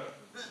showed up.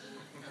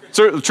 It's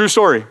a true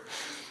story.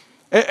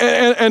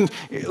 And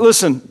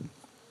listen,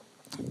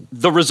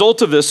 the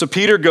result of this, so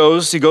Peter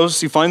goes,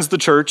 he finds the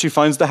church, he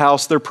finds the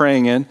house they're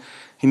praying in.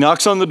 He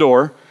knocks on the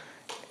door.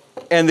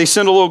 And they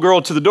send a little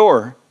girl to the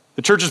door.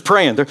 The church is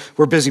praying.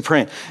 We're busy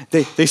praying.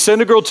 They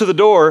send a girl to the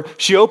door.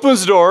 She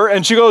opens the door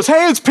and she goes,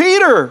 hey, it's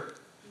Peter.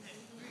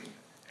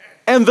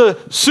 And the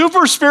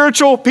super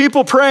spiritual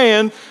people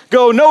praying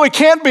go, no, it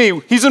can't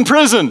be. He's in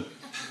prison.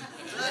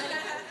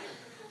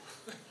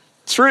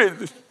 It's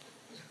true.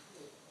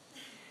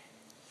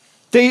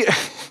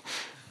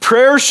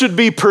 Prayer should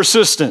be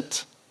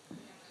persistent.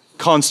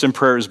 Constant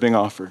prayer is being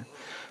offered.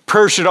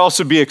 Prayer should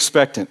also be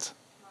expectant.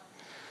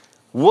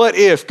 What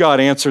if God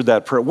answered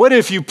that prayer? What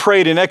if you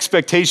prayed in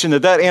expectation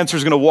that answer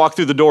is going to walk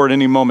through the door at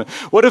any moment?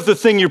 What if the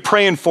thing you're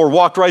praying for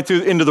walked right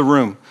through into the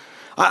room?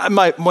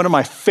 One of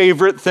my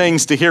favorite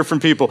things to hear from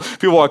people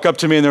walk up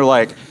to me and they're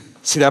like,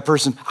 see that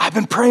person? I've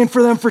been praying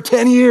for them for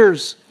 10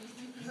 years.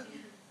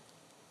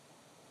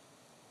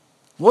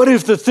 What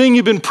if the thing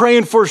you've been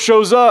praying for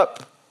shows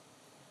up?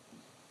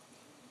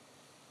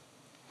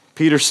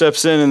 Peter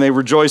steps in and they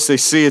rejoice, they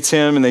see it's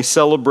him, and they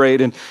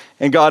celebrate, and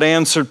God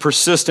answered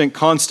persistent,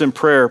 constant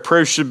prayer.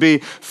 Prayer should be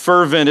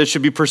fervent, it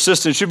should be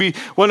persistent. It should be,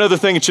 one other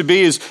thing it should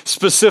be is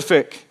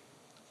specific.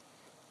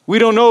 We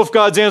don't know if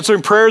God's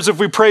answering prayers if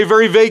we pray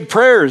very vague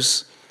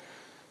prayers.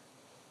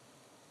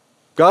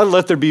 God,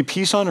 let there be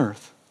peace on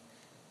earth.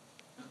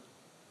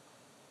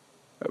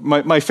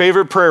 My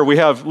favorite prayer we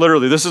have,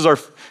 literally, this is our,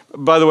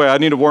 by the way, I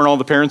need to warn all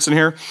the parents in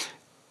here.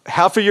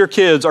 Half of your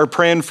kids are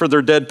praying for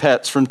their dead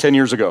pets from 10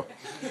 years ago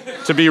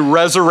to be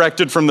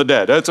resurrected from the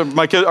dead.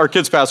 Our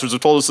kids pastors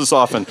have told us this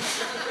often.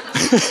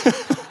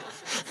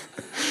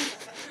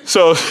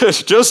 So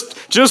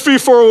just be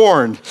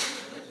forewarned.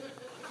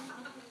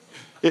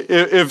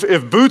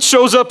 If Boots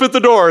shows up at the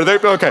door,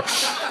 okay.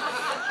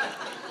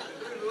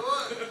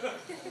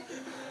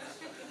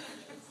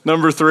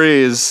 Number 3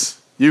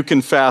 is you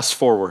can fast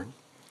forward.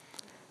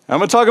 I'm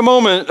going to talk a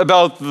moment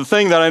about the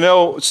thing that I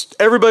know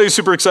everybody's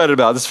super excited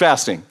about, this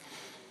fasting.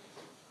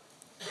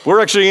 We're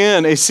actually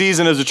in a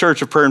season as a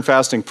church of prayer and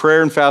fasting.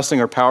 Prayer and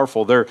fasting are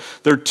powerful. They're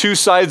two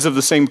sides of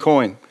the same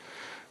coin.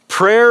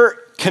 Prayer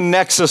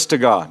connects us to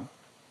God.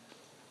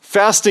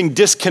 Fasting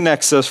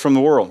disconnects us from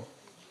the world.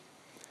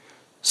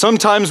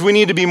 Sometimes we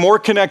need to be more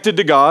connected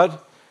to God,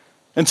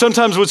 and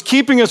sometimes what's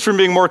keeping us from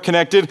being more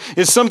connected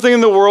is something in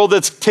the world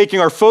that's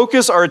taking our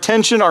focus, our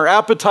attention, our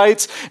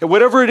appetites, and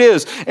whatever it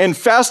is. And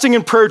fasting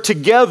and prayer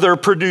together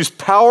produce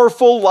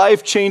powerful,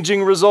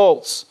 life-changing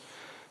results.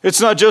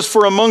 It's not just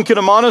for a monk in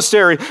a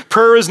monastery.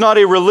 Prayer is not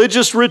a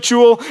religious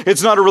ritual.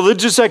 It's not a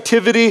religious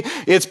activity.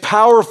 It's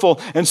powerful,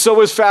 and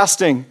so is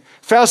fasting.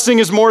 Fasting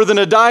is more than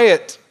a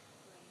diet.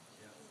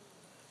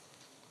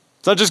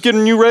 It's not just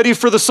getting you ready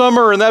for the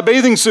summer in that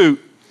bathing suit.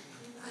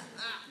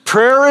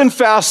 Prayer and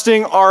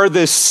fasting are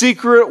the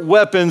secret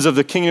weapons of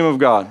the kingdom of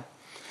God.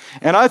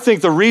 And I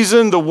think the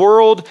reason the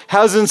world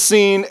hasn't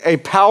seen a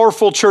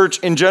powerful church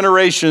in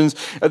generations,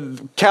 a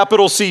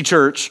capital C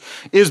church,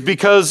 is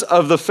because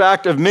of the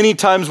fact of many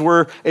times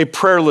we're a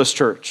prayerless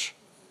church.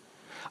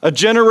 A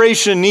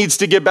generation needs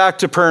to get back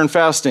to prayer and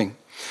fasting.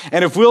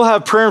 And if we'll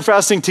have prayer and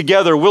fasting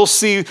together, we'll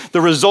see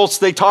the results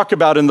they talk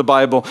about in the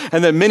Bible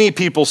and that many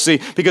people see,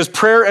 because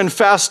prayer and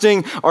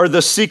fasting are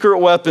the secret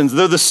weapons.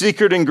 They're the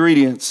secret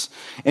ingredients.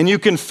 And you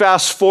can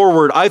fast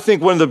forward. I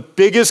think one of the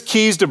biggest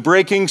keys to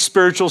breaking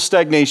spiritual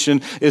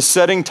stagnation is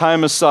setting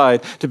time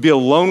aside to be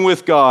alone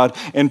with God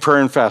in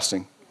prayer and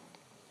fasting.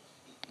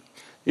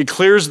 It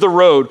clears the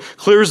road,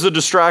 clears the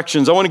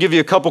distractions. I want to give you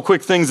a couple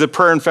quick things that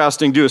prayer and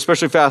fasting do,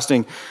 especially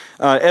fasting.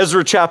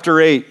 Ezra chapter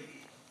 8.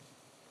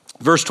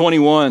 Verse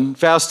 21,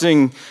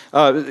 fasting,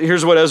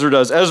 here's what Ezra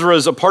does. Ezra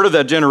is a part of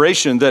that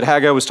generation that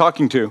Haggai was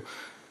talking to.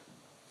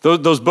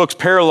 Those books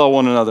parallel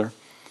one another.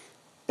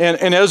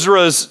 And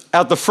Ezra is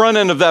at the front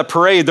end of that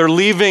parade. They're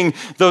leaving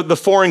the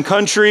foreign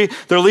country.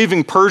 They're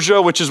leaving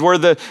Persia, which is where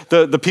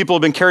the people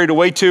have been carried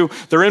away to.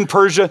 They're in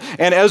Persia,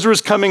 and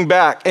Ezra's coming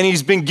back. And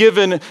he's been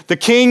given, the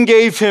king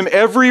gave him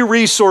every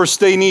resource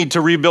they need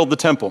to rebuild the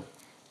temple.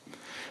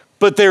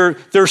 But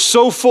they're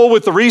so full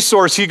with the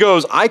resource, he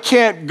goes, I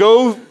can't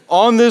go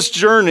on this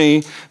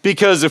journey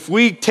because if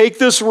we take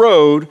this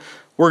road,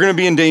 we're going to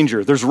be in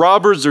danger. There's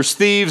robbers, there's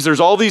thieves, there's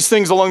all these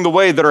things along the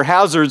way that are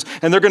hazards,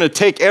 and they're going to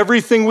take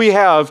everything we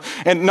have.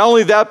 And not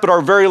only that, but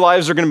our very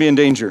lives are going to be in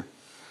danger.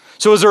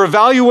 So as they're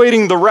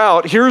evaluating the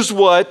route, here's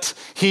what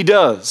he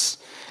does.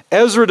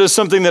 Ezra does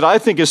something that I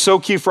think is so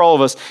key for all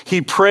of us.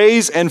 He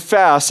prays and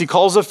fasts. He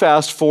calls a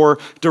fast for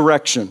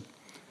direction.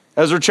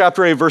 Ezra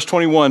chapter 8, verse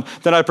 21,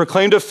 then I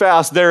proclaimed a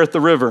fast there at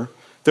the river,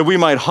 that we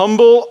might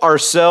humble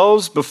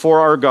ourselves before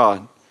our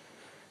God,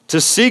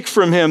 to seek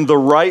from him the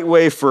right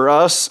way for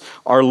us,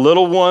 our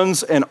little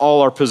ones, and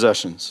all our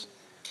possessions.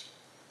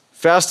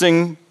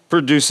 Fasting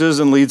produces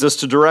and leads us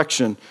to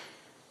direction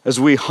as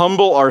we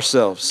humble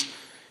ourselves.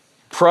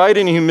 Pride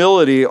and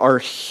humility are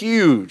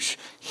huge,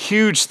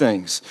 huge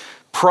things.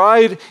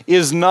 Pride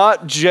is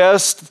not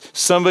just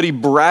somebody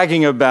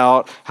bragging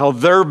about how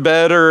they're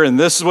better and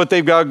this is what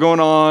they've got going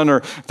on,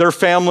 or their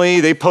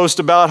family, they post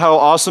about how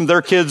awesome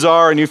their kids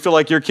are and you feel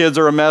like your kids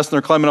are a mess and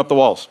they're climbing up the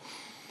walls.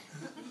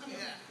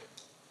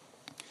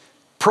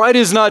 Pride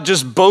is not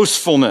just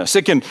boastfulness.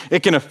 It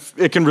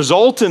can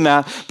result in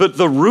that, but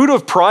the root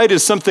of pride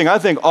is something I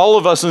think all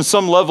of us on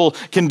some level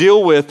can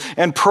deal with,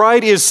 and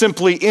pride is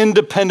simply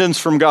independence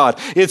from God.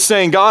 It's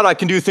saying, God, I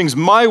can do things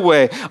my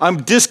way. I'm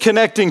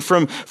disconnecting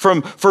from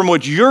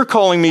what you're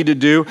calling me to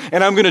do,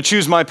 and I'm going to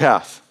choose my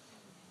path.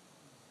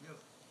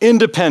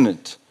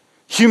 Independent.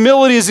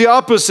 Humility is the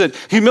opposite.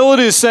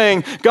 Humility is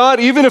saying, God,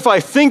 even if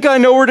I think I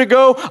know where to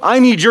go, I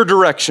need your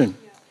direction.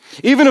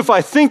 Even if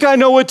I think I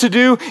know what to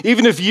do,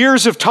 even if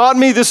years have taught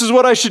me this is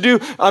what I should do,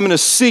 I'm going to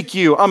seek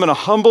you. I'm going to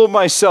humble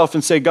myself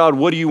and say, God,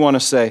 what do you want to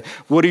say?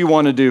 What do you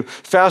want to do?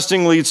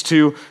 Fasting leads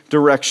to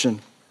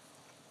direction.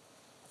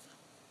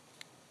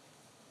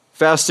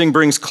 Fasting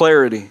brings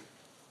clarity.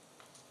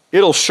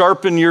 It'll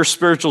sharpen your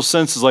spiritual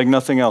senses like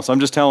nothing else.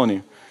 I'm just telling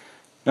you.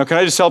 Now, can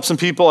I just help some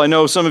people? I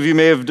know some of you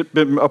may have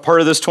been a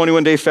part of this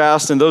 21-day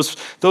fast, and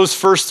those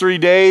first 3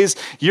 days,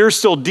 you're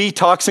still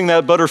detoxing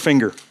that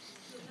Butterfinger.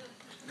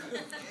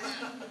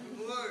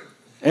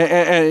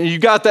 And you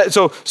got that.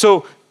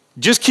 So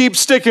just keep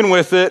sticking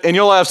with it and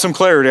you'll have some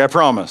clarity, I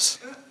promise.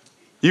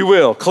 You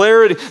will.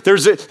 Clarity.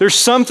 There's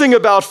something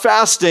about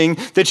fasting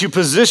that you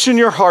position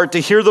your heart to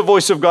hear the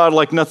voice of God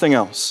like nothing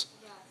else.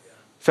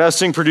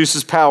 Fasting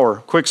produces power.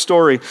 Quick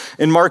story.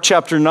 In Mark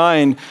chapter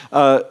 9,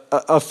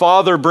 a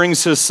father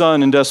brings his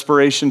son in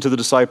desperation to the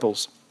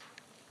disciples.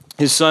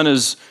 His son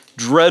is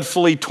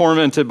dreadfully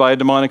tormented by a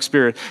demonic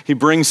spirit. He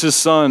brings his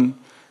son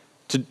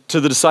to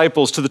the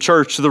disciples, to the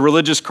church, to the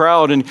religious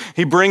crowd, and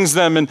he brings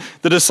them, and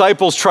the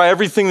disciples try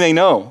everything they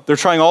know. They're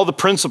trying all the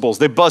principles.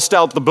 They bust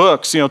out the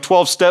books,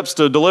 12 steps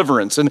to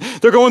deliverance, and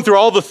they're going through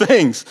all the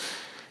things.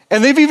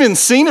 And they've even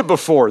seen it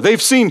before.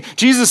 They've seen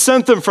Jesus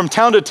sent them from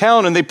town to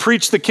town, and they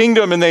preach the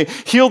kingdom, and they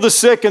heal the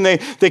sick, and they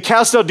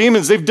cast out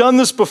demons. They've done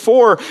this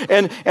before,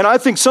 and I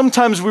think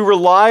sometimes we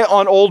rely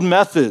on old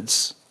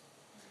methods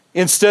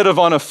instead of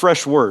on a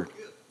fresh word.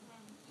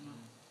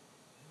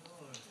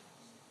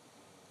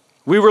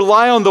 We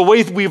rely on the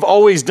way we've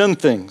always done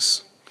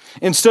things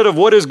instead of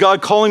what is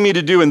God calling me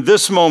to do in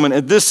this moment,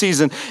 at this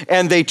season.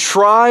 And they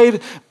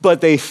tried,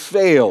 but they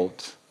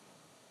failed.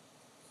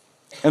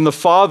 And the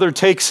father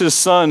takes his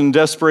son in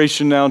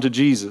desperation now to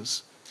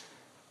Jesus.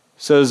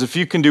 Says, if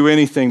you can do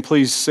anything,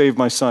 please save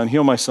my son,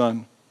 heal my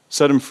son,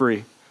 set him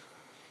free.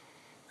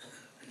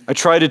 I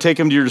tried to take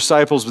him to your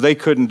disciples, but they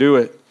couldn't do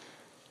it.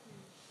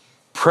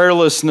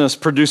 Prayerlessness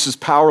produces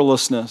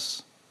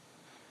powerlessness.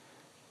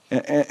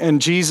 And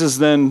Jesus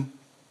then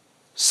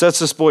sets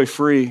this boy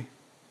free.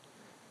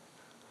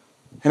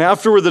 And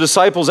afterward, the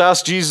disciples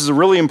ask Jesus a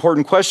really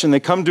important question. They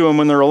come to him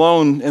when they're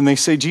alone, and they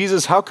say,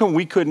 Jesus, how come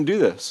we couldn't do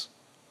this?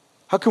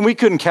 How come we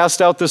couldn't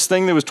cast out this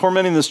thing that was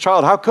tormenting this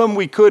child? How come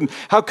we couldn't?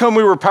 How come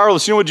we were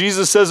powerless? You know what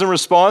Jesus says in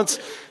response?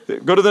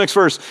 Go to the next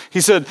verse.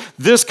 He said,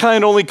 this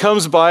kind only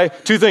comes by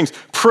two things,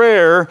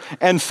 prayer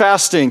and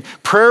fasting.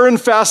 Prayer and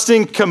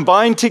fasting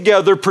combined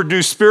together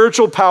produce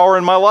spiritual power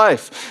in my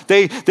life.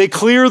 They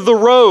clear the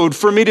road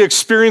for me to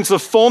experience the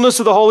fullness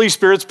of the Holy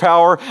Spirit's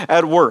power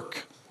at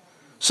work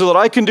so that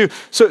I can do.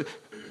 So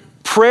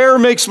prayer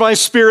makes my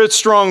spirit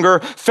stronger.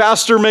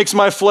 Faster makes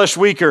my flesh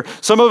weaker.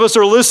 Some of us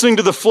are listening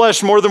to the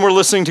flesh more than we're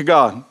listening to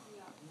God.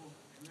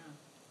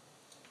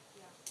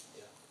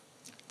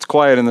 It's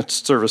quiet in the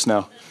service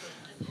now.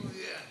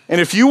 And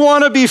if you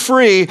want to be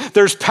free,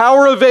 there's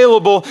power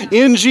available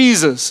in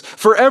Jesus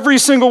for every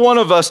single one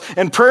of us.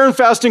 And prayer and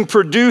fasting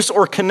produce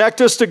or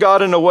connect us to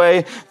God in a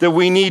way that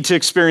we need to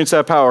experience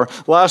that power.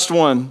 Last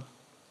one.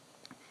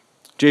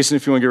 Jason,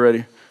 if you want to get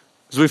ready.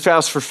 As we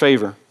fast for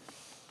favor.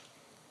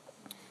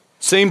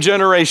 Same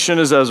generation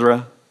as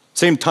Ezra.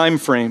 Same time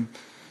frame.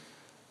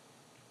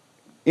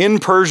 In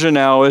Persia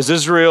now, as the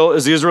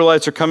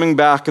Israelites are coming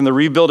back and they're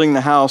rebuilding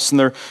the house and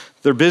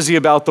they're busy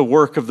about the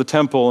work of the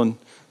temple and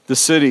the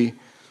city,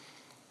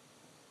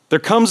 there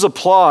comes a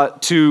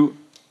plot to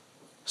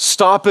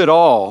stop it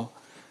all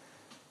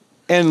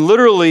and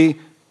literally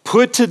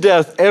put to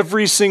death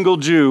every single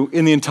Jew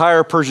in the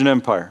entire Persian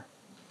Empire.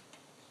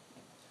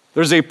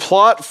 There's a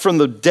plot from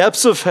the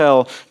depths of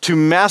hell to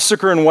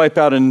massacre and wipe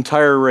out an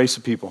entire race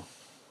of people.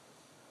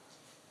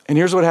 And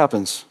here's what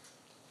happens.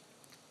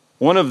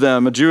 One of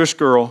them, a Jewish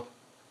girl,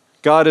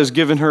 God has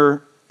given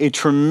her a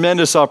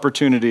tremendous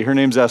opportunity. Her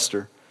name's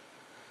Esther.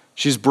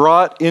 She's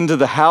brought into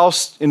the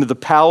house, into the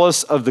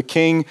palace of the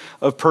king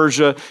of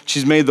Persia.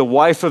 She's made the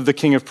wife of the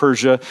king of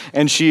Persia.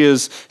 And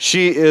she's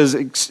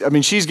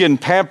getting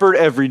pampered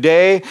every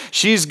day.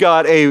 She's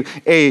got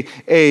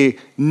a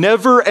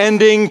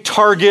never-ending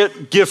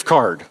Target gift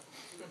card.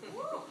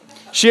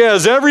 She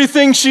has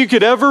everything she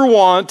could ever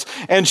want,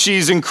 and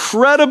she's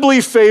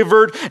incredibly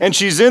favored, and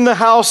she's in the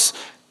house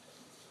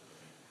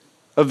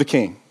of the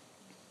king.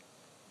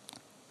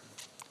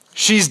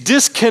 She's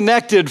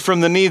disconnected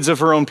from the needs of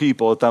her own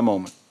people at that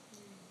moment.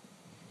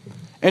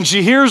 And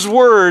she hears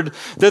word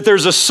that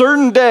there's a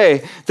certain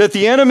day that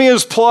the enemy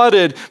has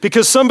plotted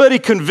because somebody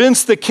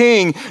convinced the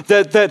king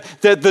that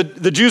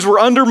the Jews were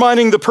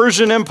undermining the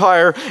Persian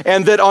Empire,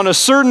 and that on a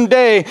certain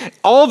day,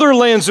 all their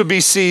lands would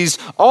be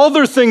seized, all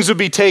their things would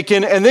be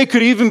taken, and they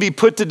could even be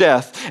put to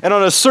death. And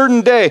on a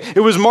certain day,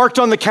 it was marked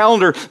on the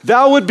calendar,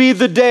 that would be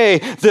the day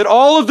that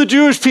all of the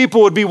Jewish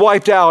people would be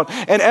wiped out.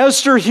 And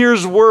Esther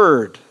hears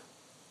word.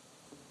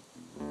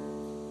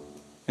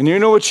 And you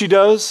know what she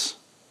does?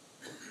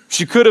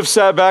 She could have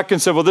sat back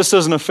and said, well, this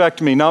doesn't affect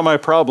me, not my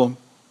problem.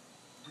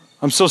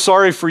 I'm so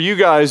sorry for you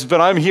guys, but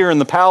I'm here in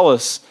the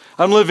palace.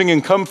 I'm living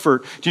in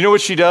comfort. Do you know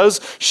what she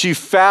does? She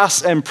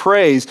fasts and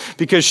prays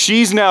because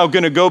she's now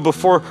going to go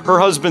before her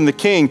husband, the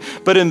king.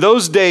 But in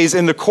those days,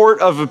 in the court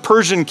of a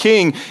Persian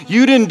king,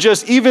 you didn't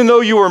just, even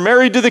though you were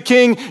married to the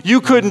king,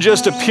 you couldn't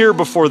just appear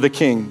before the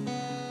king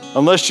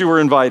unless you were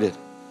invited.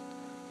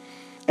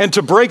 And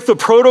to break the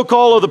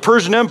protocol of the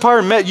Persian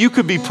Empire meant you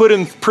could be put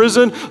in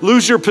prison,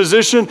 lose your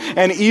position,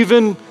 and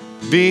even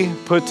be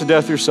put to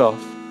death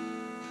yourself.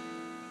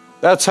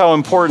 That's how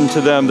important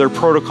to them their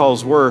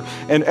protocols were.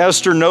 And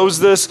Esther knows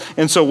this,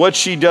 and so what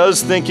she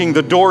does, thinking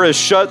the door is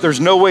shut, there's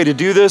no way to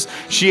do this,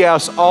 she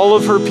asks all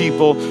of her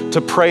people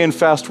to pray and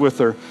fast with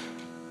her.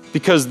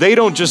 Because they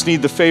don't just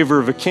need the favor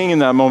of a king in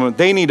that moment,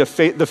 they need the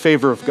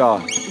favor of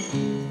God.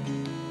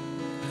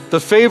 The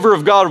favor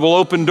of God will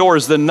open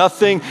doors that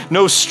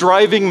no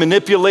striving,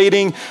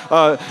 manipulating,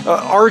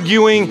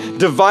 arguing,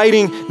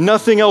 dividing,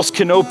 nothing else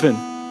can open.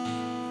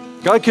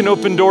 God can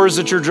open doors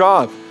at your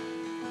job.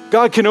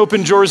 God can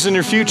open doors in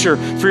your future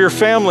for your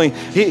family.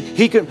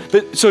 He can.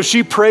 So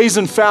she prays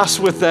and fasts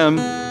with them,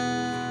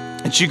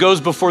 and she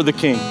goes before the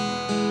king.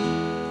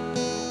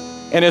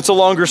 And it's a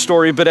longer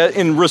story, but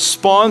in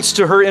response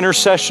to her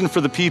intercession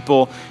for the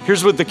people,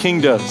 here's what the king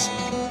does.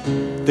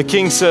 The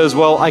king says,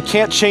 well, I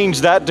can't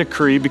change that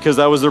decree because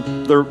that was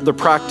their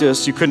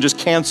practice. You couldn't just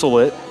cancel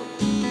it.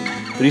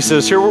 But he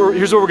says,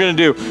 here's what we're going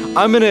to do.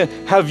 I'm going to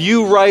have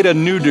you write a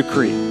new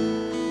decree.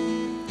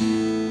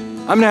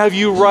 I'm going to have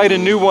you write a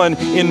new one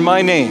in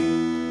my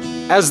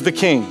name as the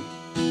king.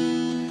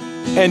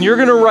 And you're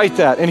going to write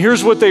that. And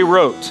here's what they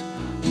wrote.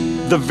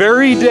 The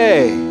very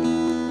day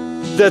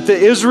that the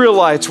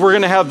Israelites were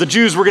going to have, the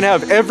Jews were going to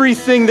have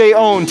everything they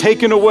own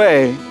taken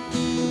away,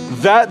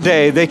 that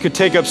day they could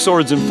take up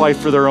swords and fight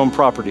for their own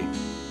property.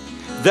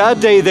 That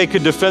day they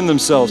could defend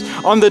themselves.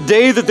 On the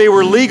day that they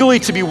were legally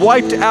to be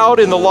wiped out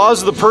in the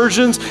laws of the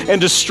Persians and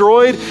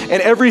destroyed,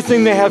 and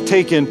everything they have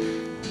taken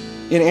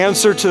in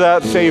answer to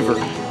that favor.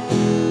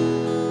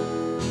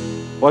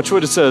 Watch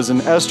what it says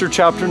in Esther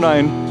chapter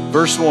 9,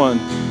 verse 1.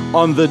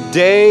 On the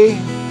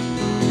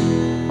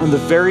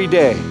very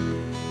day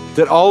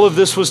that all of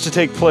this was to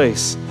take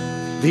place,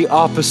 the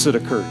opposite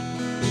occurred.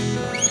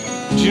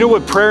 Do you know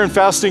what prayer and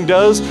fasting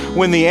does?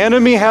 When the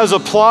enemy has a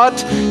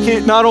plot,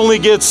 it not only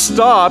gets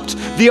stopped,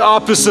 the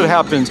opposite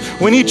happens.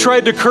 When he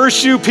tried to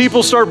curse you,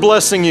 people start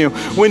blessing you.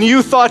 When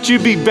you thought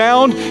you'd be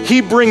bound, he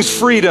brings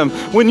freedom.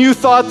 When you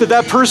thought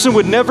that person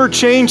would never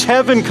change,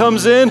 heaven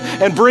comes in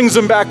and brings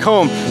them back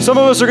home. Some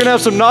of us are going to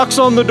have some knocks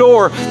on the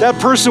door. That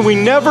person we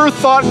never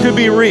thought could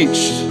be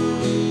reached.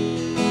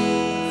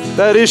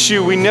 That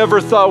issue we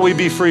never thought we'd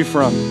be free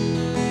from.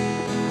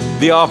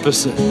 The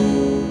opposite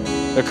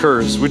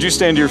occurs. Would you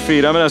stand to your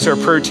feet? I'm going to ask our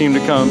prayer team to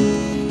come.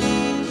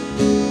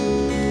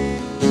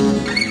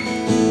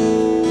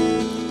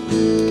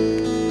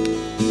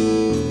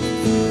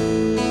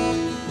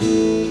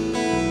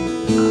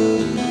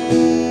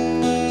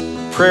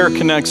 Prayer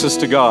connects us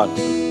to God.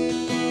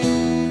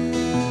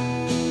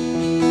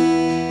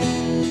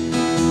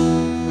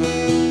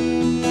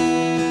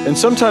 And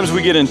sometimes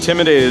we get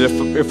intimidated.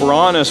 If we're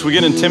honest, we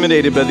get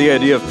intimidated by the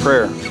idea of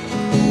prayer.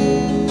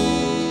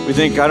 We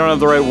think, I don't have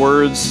the right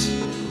words.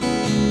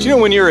 Do you know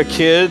when you're a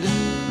kid,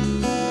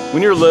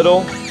 when you're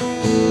little,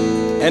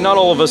 and not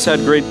all of us had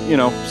great,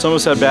 some of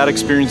us had bad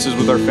experiences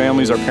with our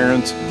families, our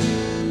parents.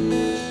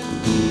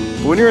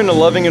 But when you're in a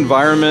loving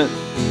environment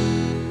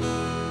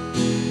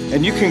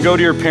and you can go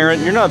to your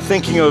parent, you're not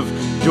thinking of,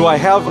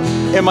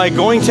 am I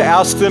going to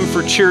ask them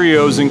for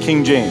Cheerios in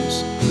King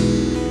James?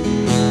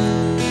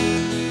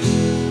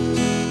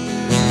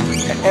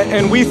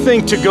 And we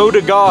think to go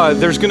to God,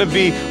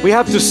 we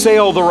have to say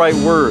all the right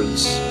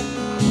words.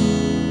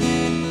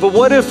 But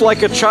what if,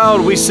 like a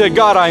child, we said,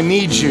 God, I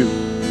need you.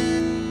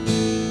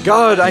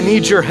 God, I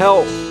need your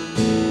help.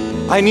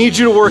 I need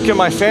you to work in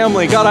my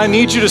family. God, I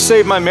need you to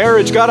save my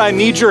marriage. God, I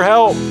need your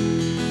help.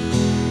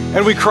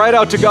 And we cried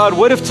out to God,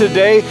 what if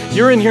today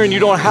you're in here and you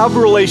don't have a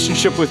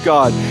relationship with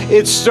God?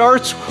 It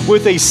starts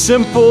with a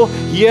simple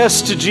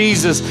yes to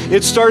Jesus.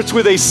 It starts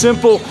with a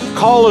simple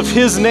call of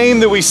his name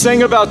that we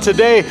sang about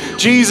today.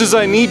 Jesus,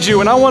 I need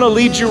you. And I want to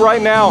lead you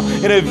right now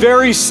in a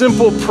very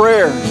simple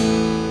prayer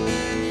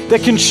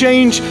that can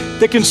change,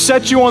 that can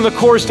set you on the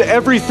course to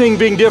everything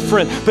being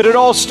different. But it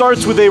all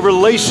starts with a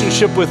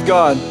relationship with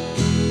God.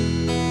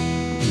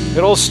 It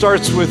all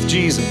starts with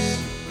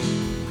Jesus.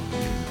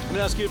 I'm going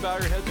to ask you to bow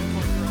your heads and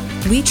close your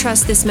eyes. We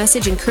trust this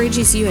message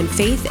encourages you in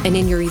faith and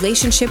in your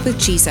relationship with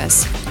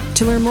Jesus.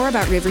 To learn more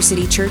about River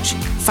City Church,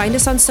 find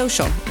us on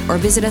social or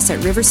visit us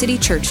at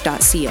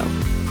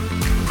rivercitychurch.co.